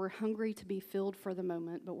places where we're hungry to be filled for the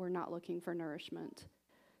moment, but we're not looking for nourishment.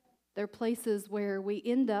 They're places where we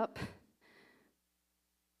end up,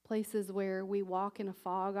 places where we walk in a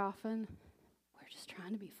fog often. We're just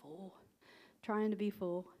trying to be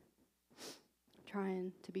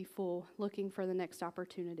full, looking for the next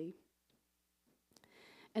opportunity.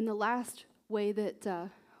 And the last way that,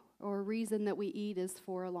 or reason that we eat is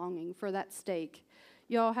for a longing, for that steak.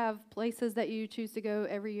 Y'all have places that you choose to go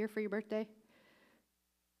every year for your birthday?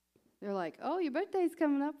 They're like, oh, your birthday's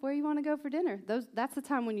coming up. Where you want to go for dinner? That's the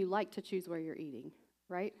time when you like to choose where you're eating,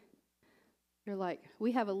 right? You're like,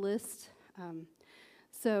 we have a list.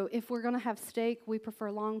 So if we're going to have steak, we prefer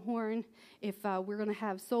Longhorn. If we're going to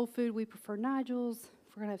have soul food, we prefer Nigel's.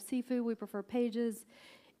 If we're going to have seafood, we prefer Page's.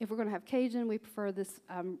 If we're going to have Cajun, we prefer this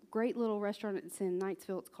great little restaurant. It's in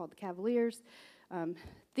Knightsville. It's called the Cavaliers.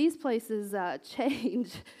 These places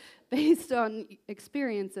change based on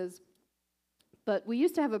experiences. But we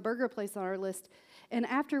used to have a burger place on our list. And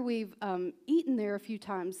after we've eaten there a few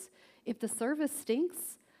times, if the service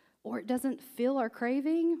stinks or it doesn't fill our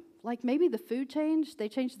craving, like maybe the food changed, they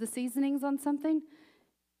changed the seasonings on something,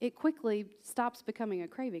 it quickly stops becoming a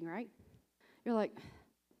craving, right? You're like,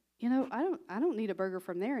 I don't need a burger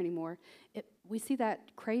from there anymore. We see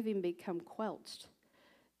that craving become quelched.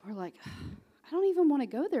 We're like, I don't even want to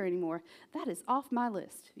go there anymore. That is off my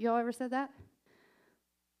list. Y'all ever said that?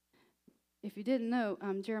 If you didn't know,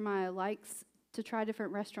 Jeremiah likes to try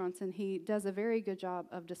different restaurants, and he does a very good job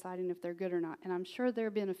of deciding if they're good or not. And I'm sure there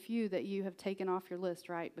have been a few that you have taken off your list,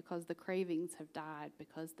 right, because the cravings have died,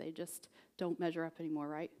 because they just don't measure up anymore,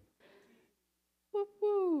 right?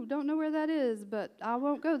 Woo, don't know where that is, but I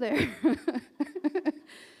won't go there.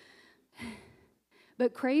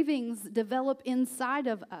 But cravings develop inside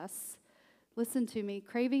of us. Listen to me.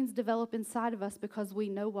 Cravings develop inside of us because we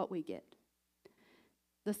know what we get.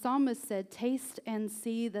 The psalmist said, taste and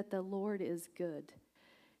see that the Lord is good.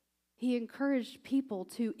 He encouraged people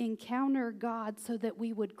to encounter God so that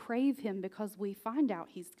we would crave him because we find out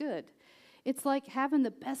he's good. It's like having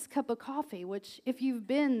the best cup of coffee, which if you've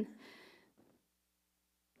been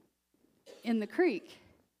in the creek,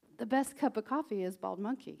 the best cup of coffee is Bald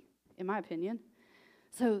Monkey, in my opinion.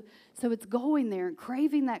 So it's going there and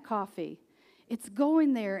craving that coffee. It's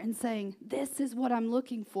going there and saying, this is what I'm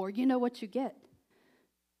looking for. You know what you get.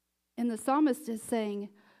 And the psalmist is saying,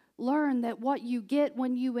 learn that what you get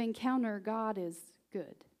when you encounter God is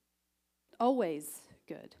good. Always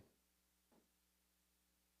good.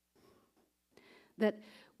 That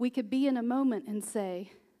we could be in a moment and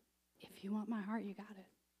say, if you want my heart, you got it.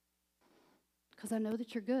 Because I know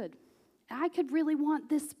that you're good. I could really want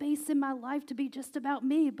this space in my life to be just about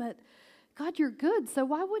me, but God, you're good, so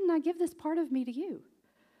why wouldn't I give this part of me to you?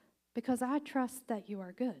 Because I trust that you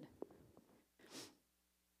are good.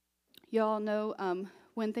 Y'all know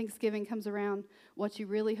when Thanksgiving comes around, what you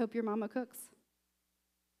really hope your mama cooks?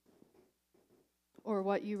 Or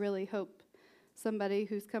what you really hope somebody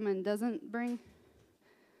who's coming doesn't bring?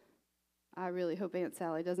 I really hope Aunt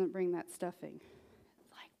Sally doesn't bring that stuffing.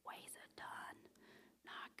 It's like, ways it done.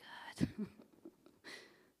 Not good.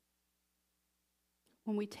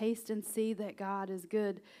 When we taste and see that God is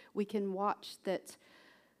good, we can watch that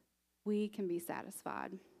we can be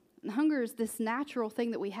satisfied. And hunger is this natural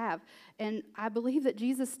thing that we have. And I believe that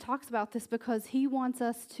Jesus talks about this because he wants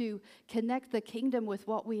us to connect the kingdom with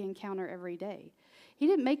what we encounter every day. He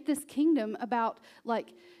didn't make this kingdom about,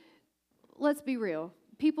 like, let's be real.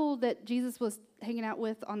 People that Jesus was hanging out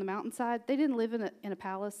with on the mountainside, they didn't live in a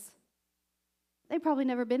palace. They'd probably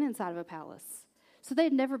never been inside of a palace. So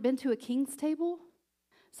they'd never been to a king's table.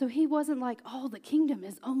 So he wasn't like, oh, the kingdom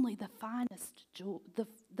is only the finest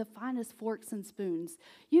the finest forks and spoons.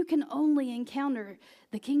 You can only encounter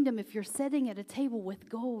the kingdom if you're sitting at a table with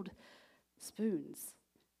gold spoons.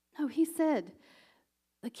 No, he said,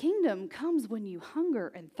 the kingdom comes when you hunger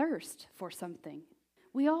and thirst for something.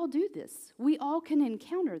 We all do this. We all can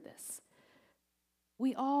encounter this.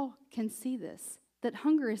 We all can see this, that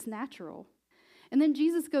hunger is natural. And then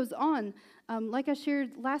Jesus goes on, like I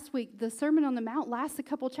shared last week, the Sermon on the Mount lasts a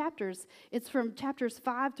couple chapters. It's from chapters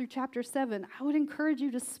 5 through chapter 7. I would encourage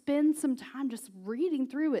you to spend some time just reading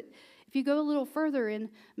through it. If you go a little further in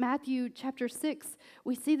Matthew chapter 6,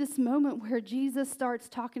 we see this moment where Jesus starts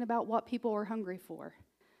talking about what people are hungry for.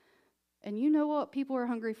 And you know what people are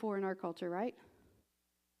hungry for in our culture, right?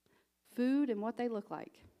 Food and what they look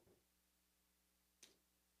like.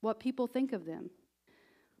 what people think of them.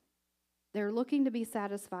 They're looking to be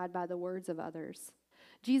satisfied by the words of others.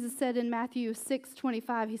 Jesus said in Matthew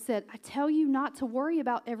 6:25, he said, I tell you not to worry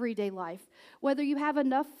about everyday life, whether you have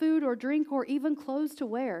enough food or drink or even clothes to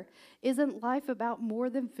wear. Isn't life about more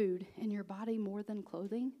than food and your body more than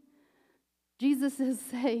clothing? Jesus is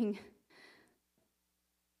saying,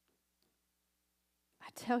 I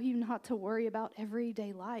tell you not to worry about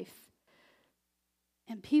everyday life.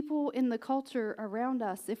 And people in the culture around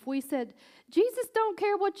us, if we said, Jesus don't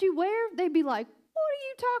care what you wear, they'd be like, what are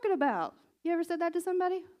you talking about? You ever said that to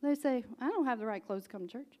somebody? They say, I don't have the right clothes to come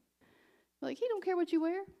to church. Like, he don't care what you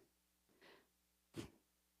wear.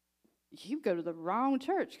 You go to the wrong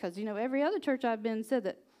church, because, every other church I've been said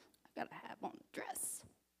that I got to have on a dress.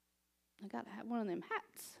 I got to have one of them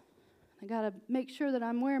hats. I got to make sure that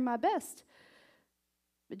I'm wearing my best.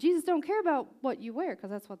 But Jesus don't care about what you wear, because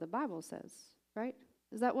that's what the Bible says, right?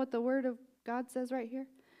 Is that what the Word of God says right here?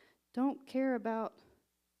 Don't care about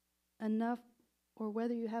enough or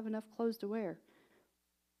whether you have enough clothes to wear.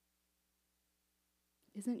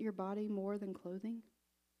 Isn't your body more than clothing?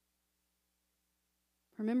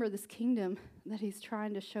 Remember, this kingdom that he's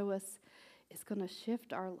trying to show us is going to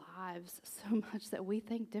shift our lives so much that we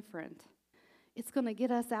think different. It's going to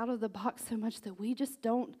get us out of the box so much that we just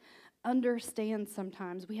don't understand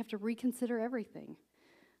sometimes. We have to reconsider everything.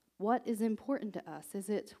 What is important to us? Is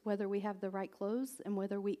it whether we have the right clothes and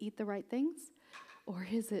whether we eat the right things? Or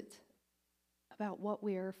is it about what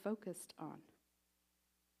we are focused on?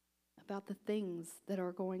 About the things that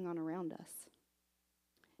are going on around us?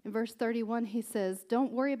 In verse 31, he says,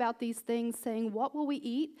 don't worry about these things, saying, what will we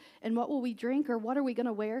eat and what will we drink or what are we going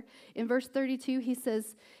to wear? In verse 32, he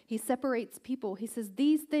says, he separates people. He says,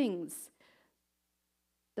 these things,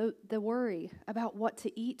 the worry about what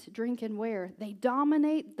to eat, drink, and wear, they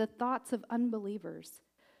dominate the thoughts of unbelievers.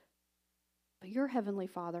 But your heavenly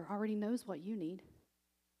Father already knows what you need.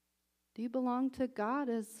 Do you belong to God,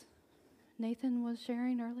 as Nathan was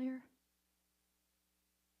sharing earlier?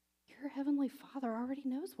 Your heavenly Father already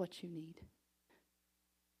knows what you need.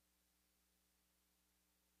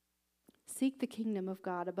 Seek the kingdom of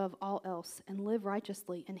God above all else and live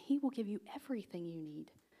righteously, and he will give you everything you need.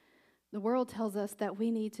 The world tells us that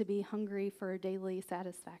we need to be hungry for daily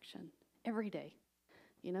satisfaction every day.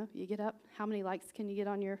 You get up, how many likes can you get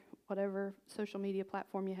on your whatever social media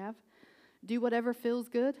platform you have? Do whatever feels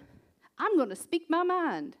good. I'm going to speak my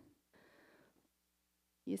mind.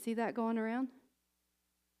 You see that going around?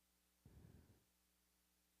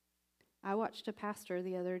 I watched a pastor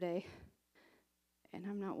the other day, and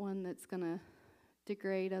I'm not one that's going to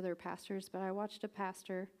degrade other pastors, but I watched a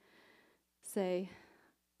pastor say,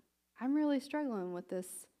 I'm really struggling with this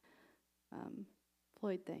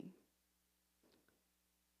Floyd thing.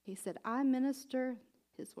 He said,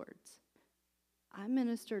 his words, I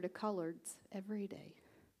minister to coloreds every day,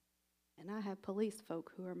 and I have police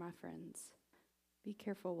folk who are my friends. Be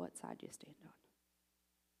careful what side you stand on.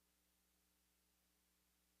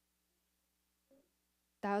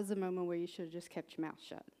 That was the moment where you should have just kept your mouth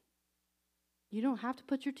shut. You don't have to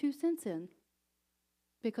put your 2 cents in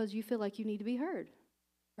because you feel like you need to be heard,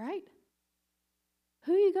 right?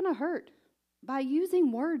 Who are you going to hurt? By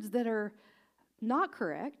using words that are not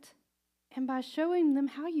correct and by showing them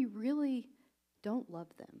how you really don't love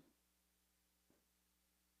them.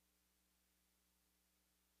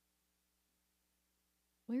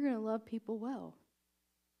 We're going to love people well.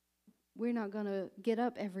 We're not going to get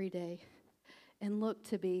up every day and look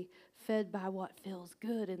to be fed by what feels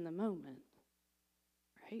good in the moment,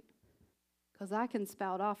 right? Because I can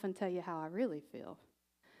spout off and tell you how I really feel.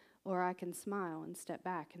 Or I can smile and step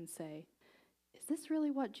back and say, is this really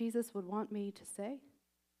what Jesus would want me to say?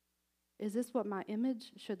 Is this what my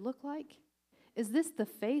image should look like? Is this the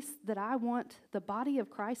face that I want the body of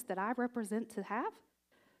Christ that I represent to have?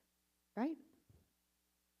 Right?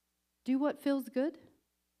 Do what feels good.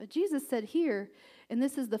 But Jesus said here, and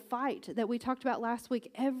this is the fight that we talked about last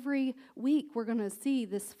week. Every week we're going to see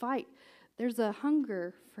this fight. There's a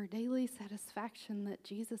hunger for daily satisfaction that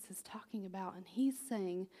Jesus is talking about. And he's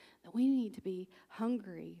saying that we need to be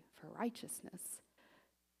hungry for righteousness.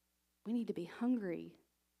 We need to be hungry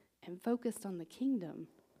and focused on the kingdom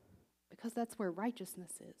because that's where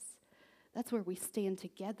righteousness is. That's where we stand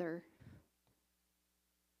together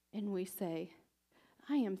and we say,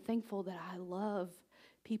 I am thankful that I love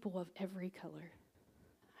people of every color.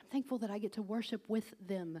 I'm thankful that I get to worship with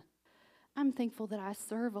them. I'm thankful that I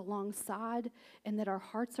serve alongside and that our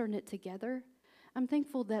hearts are knit together. I'm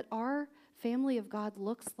thankful that our family of God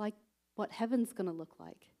looks like what heaven's going to look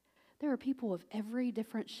like. There are people of every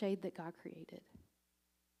different shade that God created.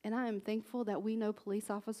 And I am thankful that we know police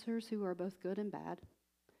officers who are both good and bad.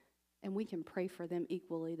 and we can pray for them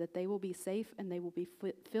equally, that they will be safe and they will be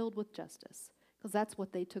filled with justice, because that's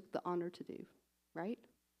what they took the honor to do, right?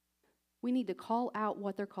 We need to call out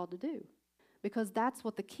what they're called to do, because that's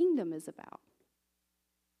what the kingdom is about.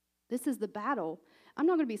 This is the battle. I'm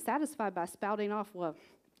not going to be satisfied by spouting off, well,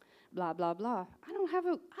 blah, blah, blah. I don't have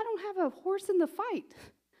a horse in the fight.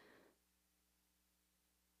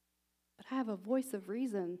 But I have a voice of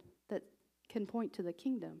reason that can point to the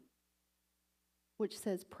kingdom, which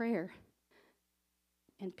says prayer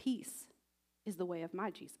and peace is the way of my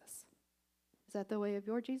Jesus. Is that the way of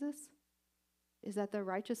your Jesus? Is that the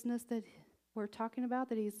righteousness that we're talking about,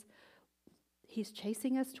 that he's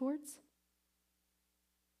chasing us towards?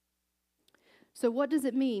 So what does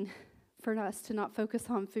it mean for us to not focus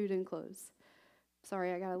on food and clothes?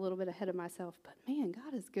 Sorry, I got a little bit ahead of myself, but man,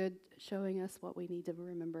 God is good showing us what we need to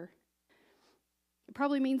remember. It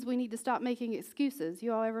probably means we need to stop making excuses.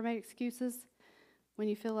 You all ever make excuses when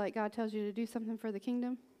you feel like God tells you to do something for the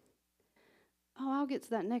kingdom? Oh, I'll get to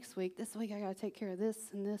that next week. This week I got to take care of this,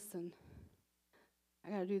 and I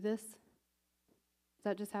got to do this. Does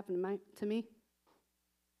that just happen to me?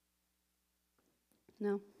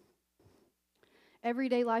 No.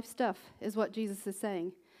 Everyday life stuff is what Jesus is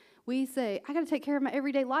saying. We say, I got to take care of my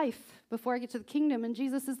everyday life before I get to the kingdom. And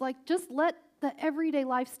Jesus is like, just let the everyday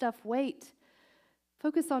life stuff wait.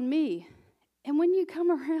 Focus on me. And when you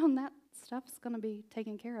come around, that stuff's going to be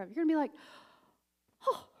taken care of. You're going to be like,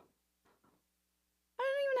 oh, I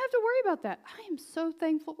didn't even have to worry about that. I am so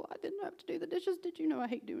thankful I didn't have to do the dishes. Did you know I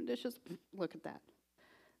hate doing dishes? Look at that.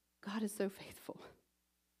 God is so faithful.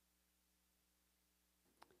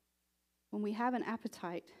 When we have an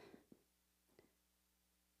appetite,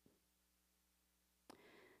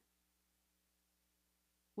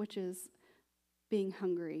 which is being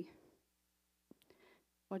hungry,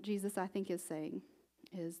 what Jesus, I think, is saying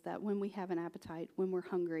is that when we have an appetite, when we're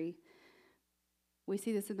hungry, we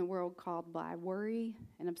see this in the world called by worry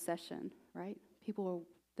and obsession, right? People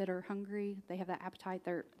that are hungry, they have that appetite,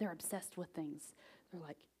 they're obsessed with things. They're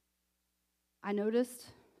like, I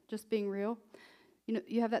noticed, just being real, you know,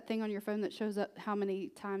 you have that thing on your phone that shows up how many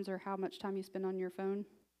times or how much time you spend on your phone.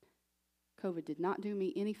 COVID did not do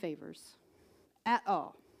me any favors at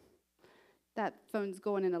all. That phone's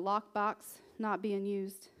going in a lockbox, not being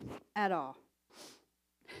used at all.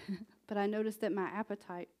 But I noticed that my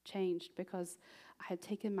appetite changed because I had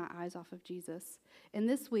taken my eyes off of Jesus. And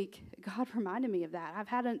this week, God reminded me of that. I've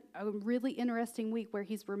had a really interesting week where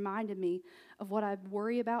he's reminded me of what I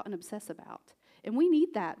worry about and obsess about. And we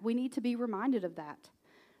need that. We need to be reminded of that.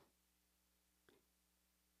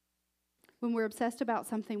 When we're obsessed about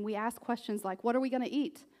something, we ask questions like, what are we going to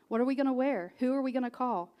eat? What are we going to wear? Who are we going to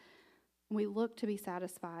call? And we look to be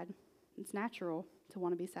satisfied. It's natural to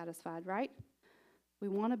want to be satisfied, right? We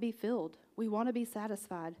want to be filled. We want to be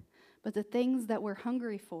satisfied. But the things that we're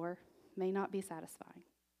hungry for may not be satisfying.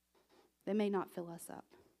 They may not fill us up.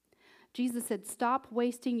 Jesus said, stop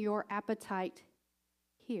wasting your appetite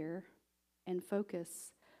here and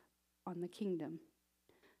focus on the kingdom.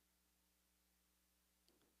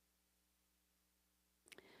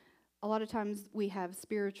 A lot of times we have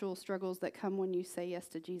spiritual struggles that come when you say yes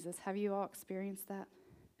to Jesus. Have you all experienced that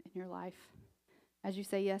in your life? As you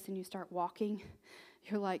say yes and you start walking,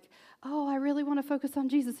 you're like, oh, I really want to focus on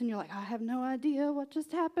Jesus. And you're like, I have no idea what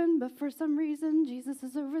just happened, but for some reason, Jesus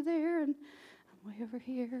is over there and I'm way over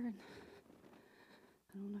here. And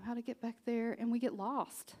I don't know how to get back there. And we get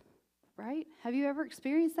lost, right? Have you ever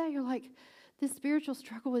experienced that? You're like, this spiritual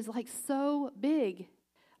struggle is like so big.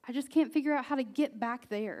 I just can't figure out how to get back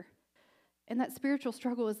there. And that spiritual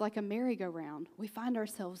struggle is like a merry-go-round. We find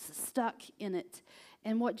ourselves stuck in it.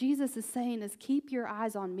 And what Jesus is saying is, keep your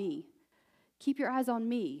eyes on me. Keep your eyes on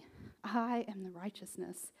me. I am the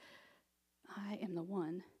righteousness. I am the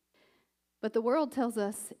one. But the world tells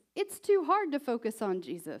us it's too hard to focus on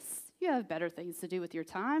Jesus. You have better things to do with your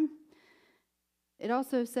time. It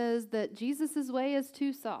also says that Jesus' way is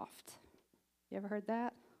too soft. You ever heard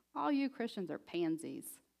that? All you Christians are pansies.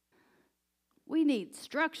 We need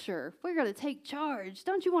structure. We're going to take charge.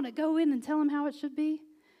 Don't you want to go in and tell him how it should be?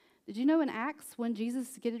 Did you know in Acts, when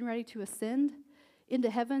Jesus is getting ready to ascend into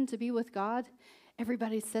heaven to be with God,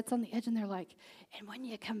 everybody sits on the edge and they're like, and when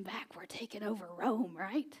you come back, we're taking over Rome,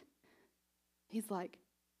 right? He's like,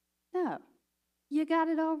 no, you got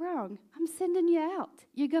it all wrong. I'm sending you out.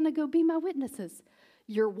 You're going to go be my witnesses.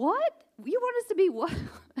 You're what? You want us to be what?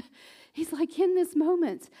 He's like, in this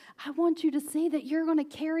moment, I want you to see that you're going to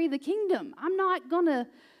carry the kingdom. I'm not going to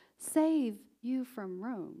save you from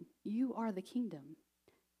Rome. You are the kingdom.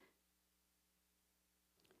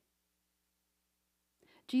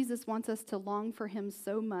 Jesus wants us to long for him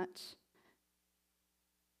so much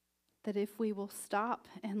that if we will stop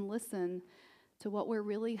and listen to what we're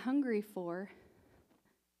really hungry for,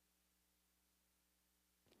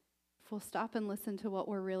 if we'll stop and listen to what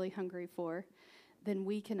we're really hungry for, then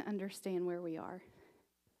we can understand where we are.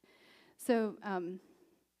 So,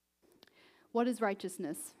 what is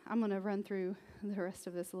righteousness? I'm going to run through the rest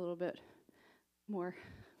of this a little bit more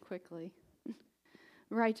quickly.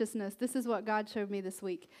 Righteousness. This is what God showed me this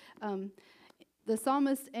week. The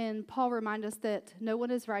psalmist and Paul remind us that no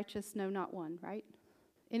one is righteous, no, not one, right?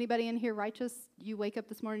 Anybody in here righteous? You wake up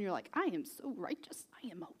this morning, you're like, I am so righteous. I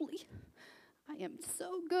am holy. I am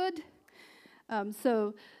so good.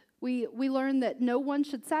 So we learn that no one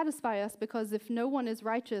should satisfy us, because if no one is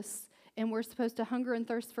righteous and we're supposed to hunger and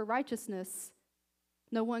thirst for righteousness,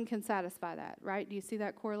 no one can satisfy that, right? Do you see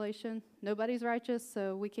that correlation? Nobody's righteous,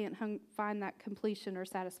 so we can't find that completion or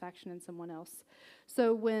satisfaction in someone else.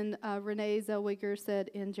 So when Renee Zellweger said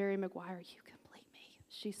in Jerry Maguire, "You complete me,"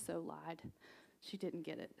 she so lied. She didn't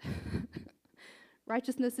get it.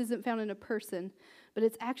 Righteousness isn't found in a person, but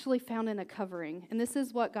it's actually found in a covering. And this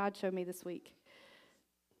is what God showed me this week.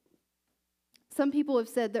 Some people have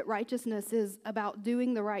said that righteousness is about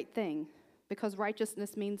doing the right thing, because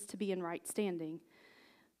righteousness means to be in right standing.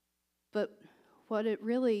 But what it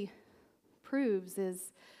really proves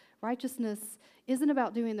is righteousness isn't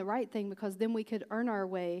about doing the right thing, because then we could earn our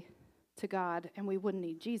way to God and we wouldn't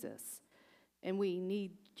need Jesus. And we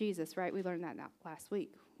need Jesus, right? We learned that last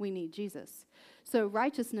week. We need Jesus. So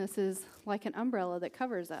righteousness is like an umbrella that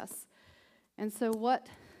covers us. And so what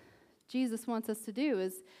Jesus wants us to do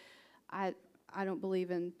is, I don't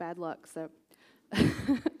believe in bad luck, so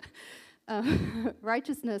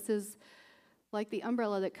righteousness is like the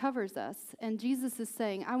umbrella that covers us. And Jesus is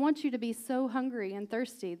saying, I want you to be so hungry and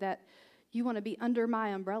thirsty that you want to be under my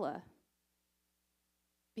umbrella.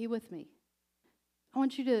 Be with me. I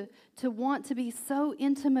want you to want to be so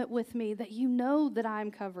intimate with me that you know that I'm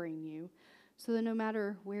covering you, so that no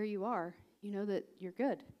matter where you are, you know that you're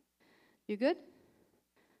good. You good?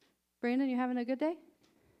 Brandon, you having a good day?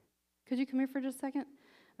 Could you come here for just a second?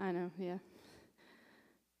 I know, yeah.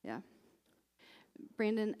 Yeah.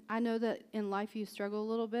 Brandon, I know that in life you struggle a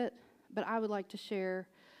little bit, but I would like to share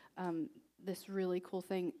this really cool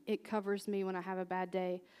thing. It covers me when I have a bad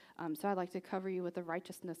day, so I'd like to cover you with the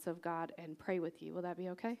righteousness of God and pray with you. Will that be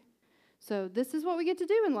okay? So this is what we get to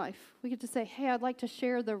do in life. We get to say, hey, I'd like to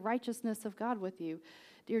share the righteousness of God with you.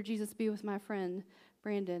 Dear Jesus, be with my friend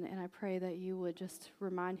Brandon, and I pray that you would just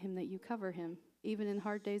remind him that you cover him, even in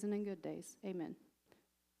hard days and in good days. Amen.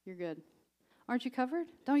 You're good. Aren't you covered?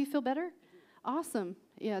 Don't you feel better? Awesome.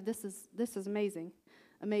 Yeah, this is amazing.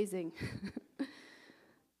 Amazing.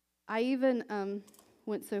 I even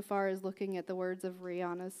went so far as looking at the words of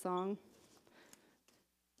Rihanna's song.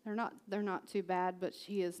 They're not too bad, but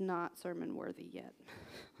she is not sermon worthy yet.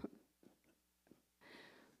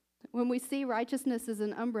 When we see righteousness as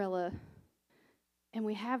an umbrella and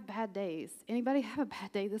we have bad days. Anybody have a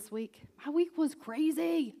bad day this week? My week was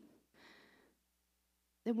crazy.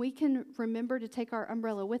 Then we can remember to take our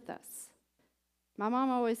umbrella with us. My mom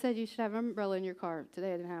always said you should have an umbrella in your car.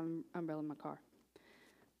 Today I didn't have an umbrella in my car.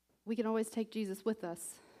 We can always take Jesus with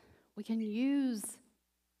us. We can use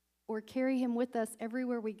or carry him with us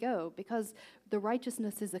everywhere we go, because the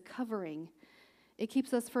righteousness is a covering. It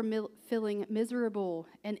keeps us from feeling miserable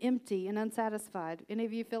and empty and unsatisfied. Any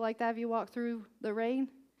of you feel like that? Have you walked through the rain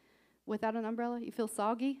without an umbrella? You feel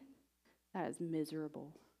soggy? That is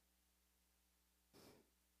miserable.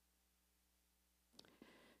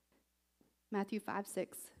 Matthew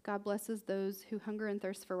 5:6, God blesses those who hunger and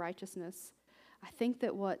thirst for righteousness. I think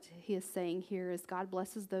that what he is saying here is God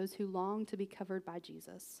blesses those who long to be covered by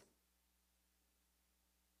Jesus.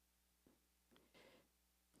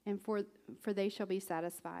 And for they shall be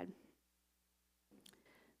satisfied.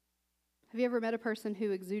 Have you ever met a person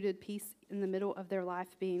who exuded peace in the middle of their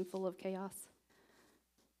life being full of chaos?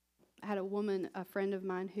 I had a friend of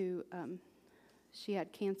mine who, she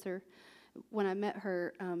had cancer. When I met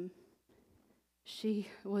her, she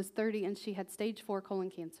was 30 and she had stage 4 colon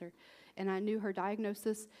cancer. And I knew her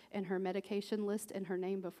diagnosis and her medication list and her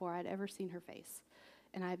name before I'd ever seen her face.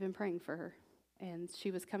 And I had been praying for her. And she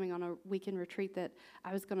was coming on a weekend retreat that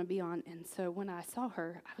I was going to be on. And so when I saw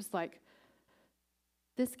her, I was like,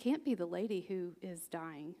 this can't be the lady who is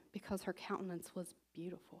dying, because her countenance was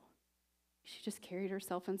beautiful. She just carried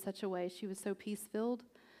herself in such a way. She was so peace-filled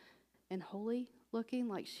and holy looking,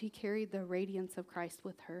 like she carried the radiance of Christ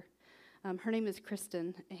with her. Her name is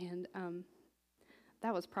Kristen, and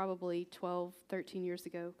that was probably 12, 13 years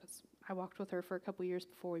ago, because I walked with her for a couple years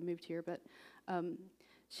before we moved here, but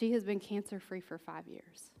she has been cancer-free for 5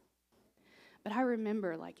 years. But I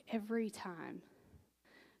remember, like, every time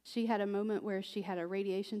She had a moment where she had a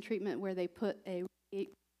radiation treatment where they put a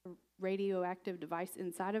radioactive device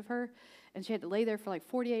inside of her, and she had to lay there for like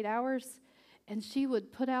 48 hours. And she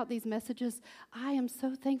would put out these messages, I am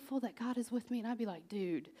so thankful that God is with me. And I'd be like,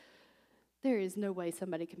 dude, there is no way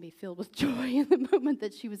somebody can be filled with joy in the moment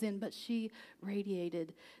that she was in. But she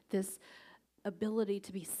radiated this ability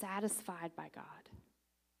to be satisfied by God,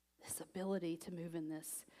 this ability to move in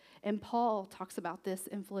this. And Paul talks about this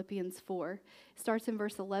in Philippians 4. It starts in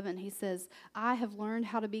verse 11. He says, I have learned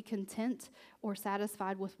how to be content or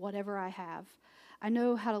satisfied with whatever I have. I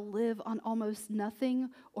know how to live on almost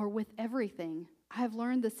nothing or with everything. I have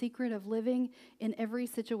learned the secret of living in every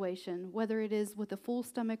situation, whether it is with a full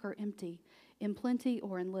stomach or empty, in plenty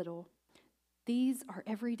or in little. These are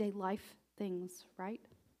everyday life things, right?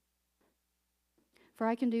 For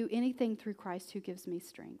I can do anything through Christ who gives me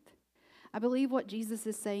strength. I believe what Jesus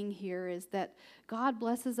is saying here is that God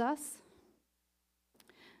blesses us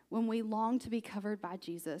when we long to be covered by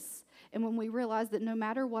Jesus, and when we realize that no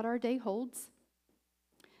matter what our day holds,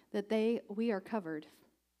 that we are covered.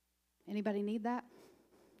 Anybody need that?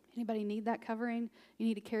 Anybody need that covering? You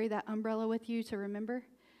need to carry that umbrella with you to remember.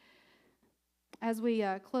 As we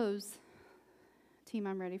close, team,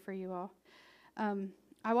 I'm ready for you all.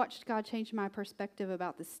 I watched God change my perspective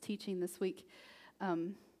about this teaching this week.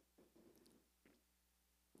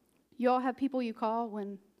 You all have people you call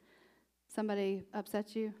when somebody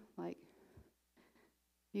upsets you? Like,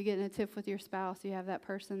 you get in a tiff with your spouse, you have that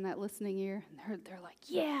person, that listening ear, and they're like,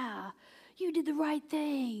 yeah, you did the right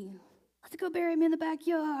thing. Let's go bury him in the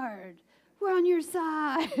backyard. We're on your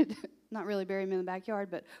side. Not really bury him in the backyard,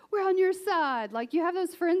 but we're on your side. Like, you have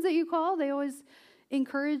those friends that you call, they always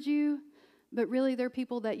encourage you, but really they're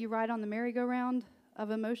people that you ride on the merry-go-round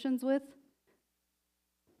of emotions with.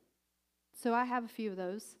 So I have a few of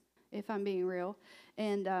those, if I'm being real.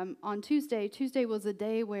 And on Tuesday was a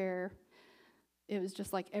day where it was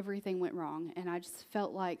just like everything went wrong, and I just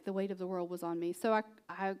felt like the weight of the world was on me. So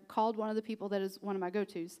I called one of the people that is one of my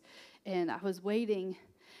go-tos, and I was waiting.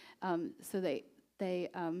 So they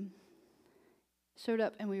showed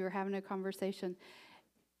up, and we were having a conversation,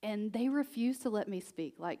 and they refused to let me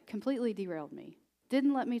speak, like completely derailed me.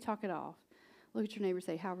 Didn't let me talk at all. Look at your neighbor and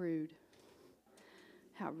say, how rude.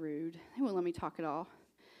 How rude. They wouldn't let me talk at all.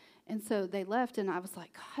 And so they left, and I was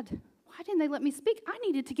like, God, why didn't they let me speak? I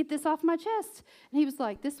needed to get this off my chest. And he was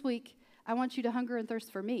like, this week, I want you to hunger and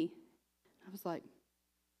thirst for me. I was like,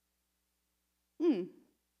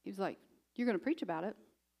 He was like, you're going to preach about it.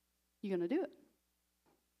 You're going to do it.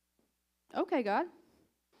 Okay, God.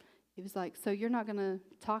 He was like, so you're not going to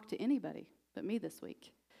talk to anybody but me this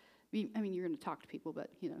week. I mean, you're going to talk to people, but,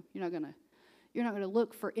 you're not going to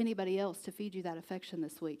look for anybody else to feed you that affection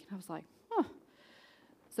this week. And I was like, huh.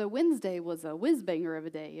 So Wednesday was a whiz-banger of a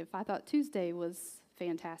day. If I thought Tuesday was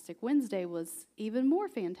fantastic, Wednesday was even more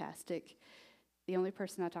fantastic. The only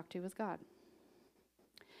person I talked to was God.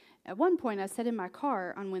 At one point, I sat in my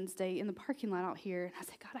car on Wednesday in the parking lot out here, and I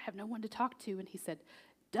said, God, I have no one to talk to. And he said,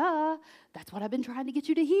 duh, that's what I've been trying to get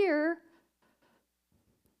you to hear.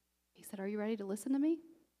 He said, are you ready to listen to me?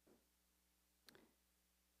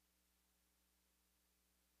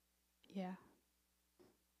 Yeah.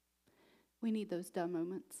 We need those duh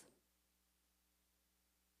moments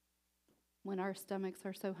when our stomachs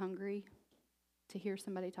are so hungry to hear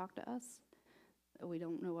somebody talk to us that we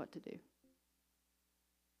don't know what to do.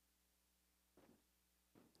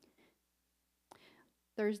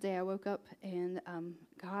 Thursday, I woke up and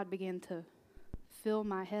God began to fill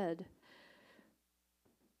my head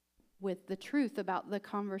with the truth about the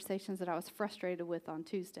conversations that I was frustrated with on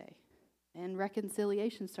Tuesday. And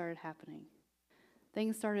reconciliation started happening.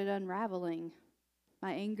 Things started unraveling.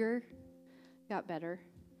 My anger got better.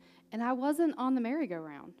 And I wasn't on the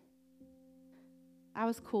merry-go-round. I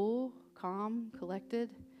was cool, calm, collected.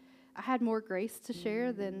 I had more grace to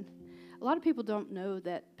share than... A lot of people don't know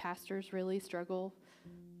that pastors really struggle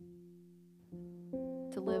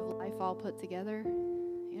to live life all put together.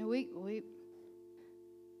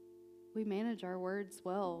 We manage our words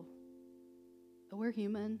well, but we're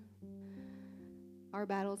human. Our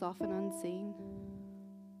battle's often unseen.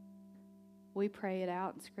 We pray it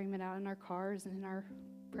out and scream it out in our cars and in our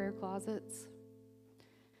prayer closets.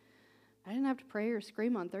 I didn't have to pray or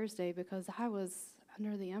scream on Thursday because I was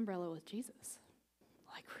under the umbrella with Jesus.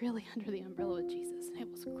 Like really under the umbrella with Jesus, and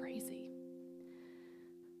it was crazy.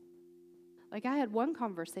 Like I had one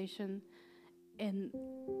conversation, and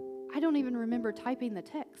I don't even remember typing the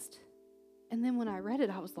text. And then when I read it,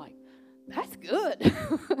 I was like, that's good.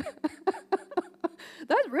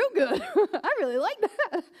 That's real good. I really like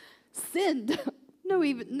that. Send. I didn't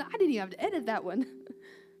even have to edit that one.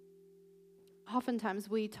 Oftentimes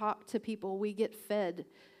we talk to people, we get fed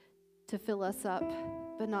to fill us up,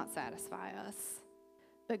 but not satisfy us.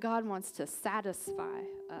 But God wants to satisfy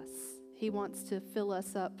us. He wants to fill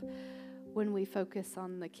us up when we focus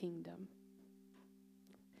on the kingdom.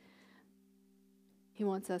 He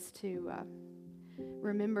wants us to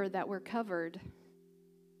remember that we're covered.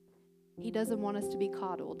 He doesn't want us to be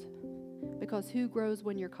coddled, because who grows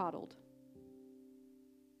when you're coddled?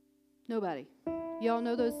 Nobody. Y'all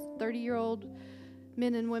know those 30-year-old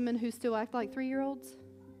men and women who still act like 3-year-olds?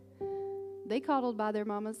 They coddled by their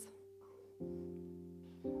mamas.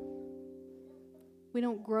 We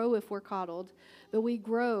don't grow if we're coddled, but we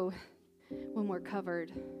grow when we're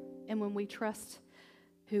covered and when we trust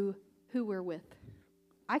who we're with.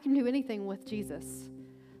 I can do anything with Jesus.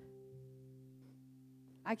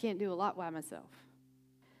 I can't do a lot by myself.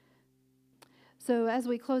 So as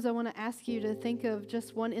we close, I want to ask you to think of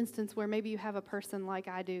just one instance where maybe you have a person like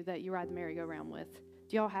I do that you ride the merry-go-round with.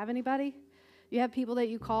 Do y'all have anybody? You have people that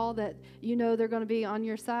you call that you know they're going to be on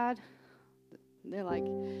your side? They're like,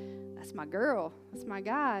 that's my girl. That's my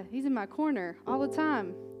guy. He's in my corner all the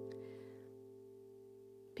time.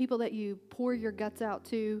 People that you pour your guts out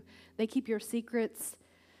to. They keep your secrets.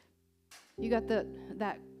 You got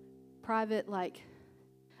that private, like,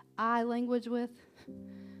 I language with.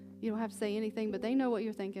 You don't have to say anything, but they know what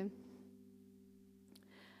you're thinking.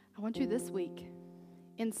 I want you this week,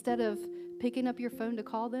 instead of picking up your phone to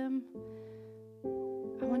call them,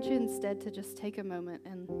 I want you instead to just take a moment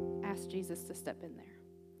and ask Jesus to step in there.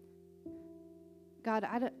 God,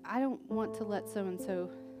 I don't want to let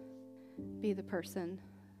so-and-so be the person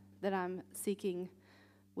that I'm seeking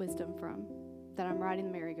wisdom from, that I'm riding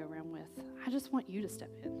the merry-go-round with. I just want you to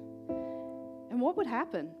step in. And what would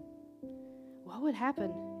happen? What would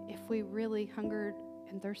happen if we really hungered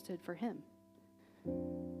and thirsted for him?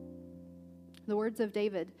 The words of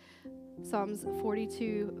David, Psalms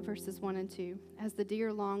 42, verses 1 and 2. As the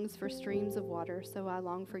deer longs for streams of water, so I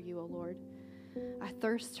long for you, O Lord. I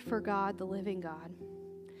thirst for God, the living God.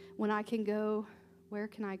 When I can go, where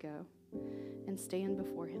can I go? And stand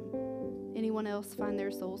before him. Anyone else find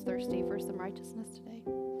their souls thirsty for some righteousness today?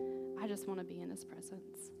 I just want to be in his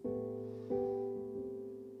presence.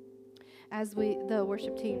 As the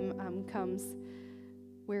worship team comes,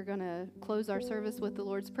 we're going to close our service with the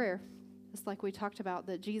Lord's Prayer. Just like we talked about,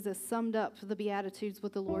 that Jesus summed up the Beatitudes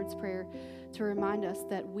with the Lord's Prayer to remind us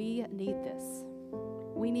that we need this.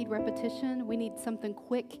 We need repetition. We need something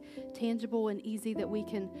quick, tangible, and easy that we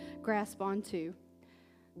can grasp onto.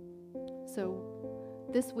 So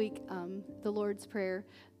this week, the Lord's Prayer,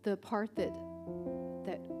 the part that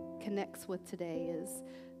connects with today is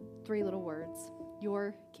 3 little words.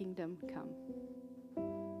 Your kingdom come.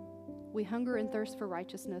 We hunger and thirst for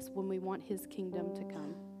righteousness when we want his kingdom to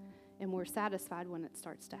come, and we're satisfied when it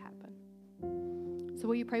starts to happen. So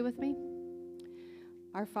will you pray with me?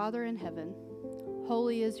 Our Father in heaven,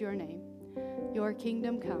 holy is your name. Your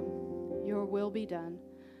kingdom come, your will be done,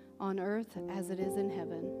 on earth as it is in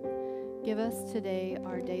heaven. Give us today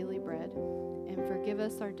our daily bread, and forgive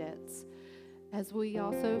us our debts, as we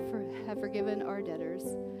also have forgiven our debtors.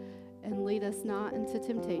 And lead us not into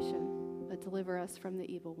temptation, but deliver us from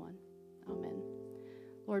the evil one. Amen.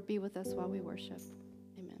 Lord, be with us while we worship.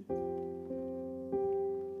 Amen.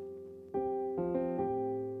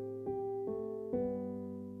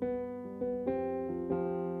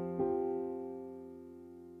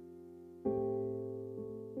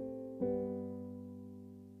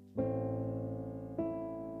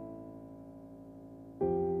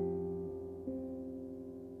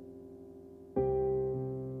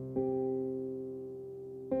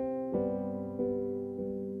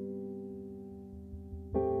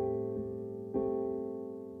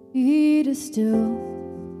 It is still,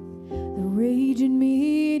 the rage in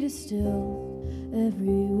me is still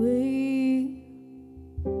every way.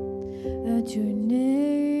 At your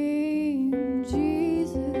name,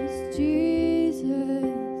 Jesus, Jesus,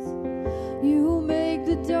 you make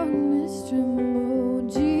the darkness tremble.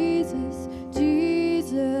 Jesus,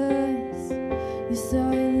 Jesus, you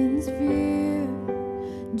silence fear.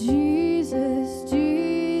 Jesus,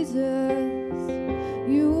 Jesus,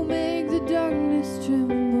 you make the darkness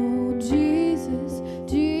tremble. Jesus,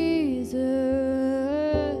 Jesus,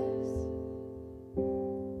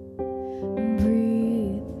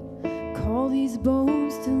 breathe, call these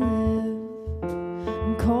bones to live,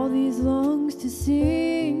 and call these lungs to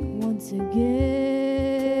sing once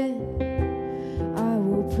again. I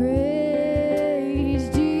will praise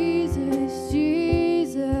Jesus,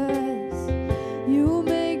 Jesus, you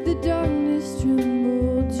make the dark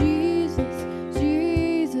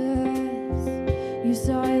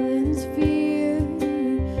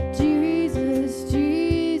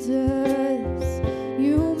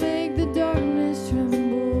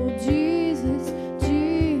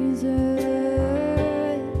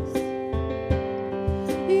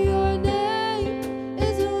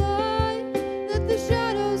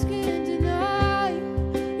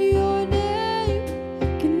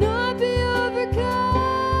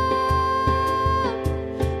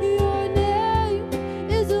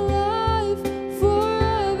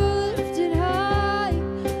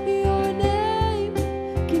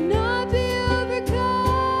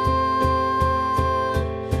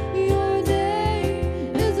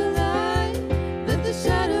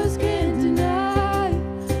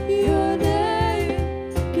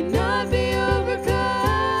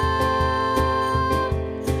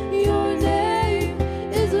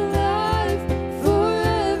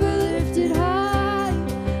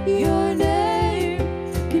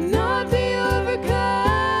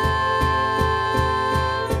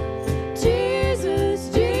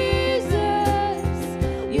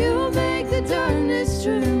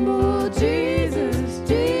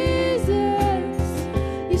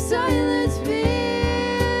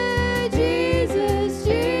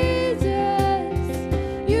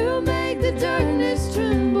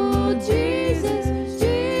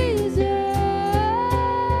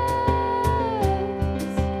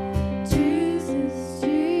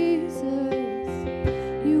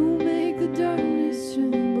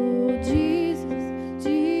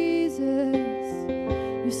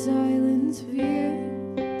atmosphere.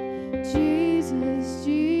 Jesus,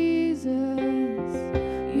 Jesus,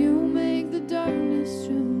 you make the darkness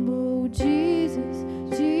tremble. Jesus,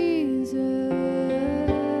 Jesus,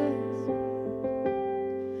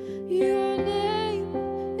 your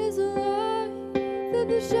name is a light that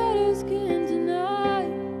the shadows can't deny.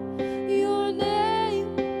 Your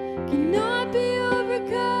name cannot be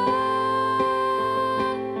overcome.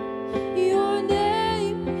 Your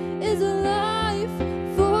name is a life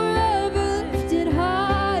forever lifted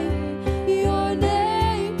high. Your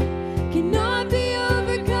name cannot be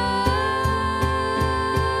overcome.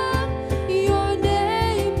 Your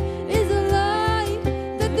name is a light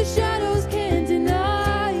that the shadows can't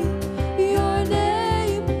deny. Your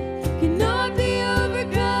name cannot be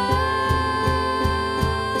overcome.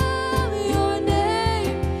 Your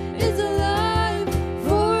name is a light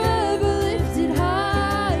forever lifted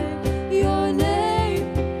high. Your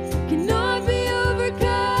name cannot be overcome.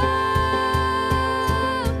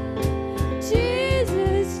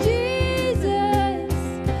 Jesus, Jesus,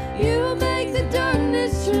 you make the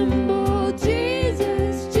darkness tremble.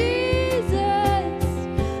 Jesus, Jesus,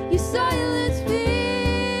 you silence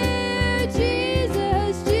fear.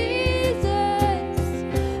 Jesus, Jesus,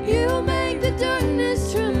 you make the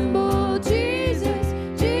darkness tremble. Jesus,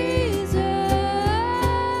 Jesus.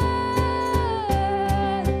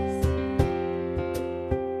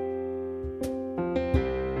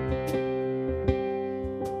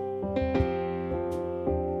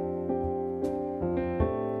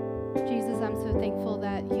 Jesus, I'm so thankful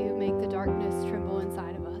that you make the darkness tremble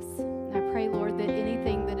inside of us. And I pray, Lord, that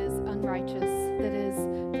anything that is unrighteous, that is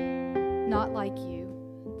not like you,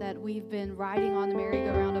 that we've been riding on the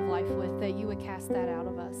merry-go-round of life with, that you would cast that out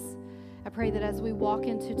of us. I pray that as we walk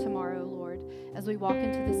into tomorrow, Lord, as we walk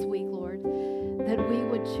into this week, Lord, that we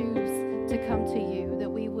would choose to come to you, that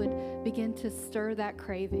we would begin to stir that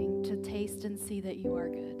craving to taste and see that you are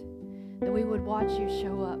good, that we would watch you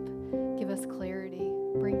show up, give us clarity,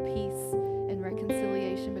 bring peace and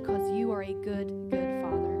reconciliation, because you are a good, good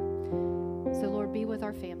Father. So, Lord, be with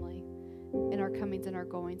our family in our comings and our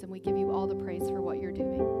goings, and we give you all the praise for what you're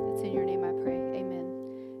doing. It's in your name I pray.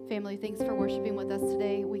 Amen. Family, thanks for worshiping with us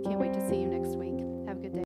today. We can't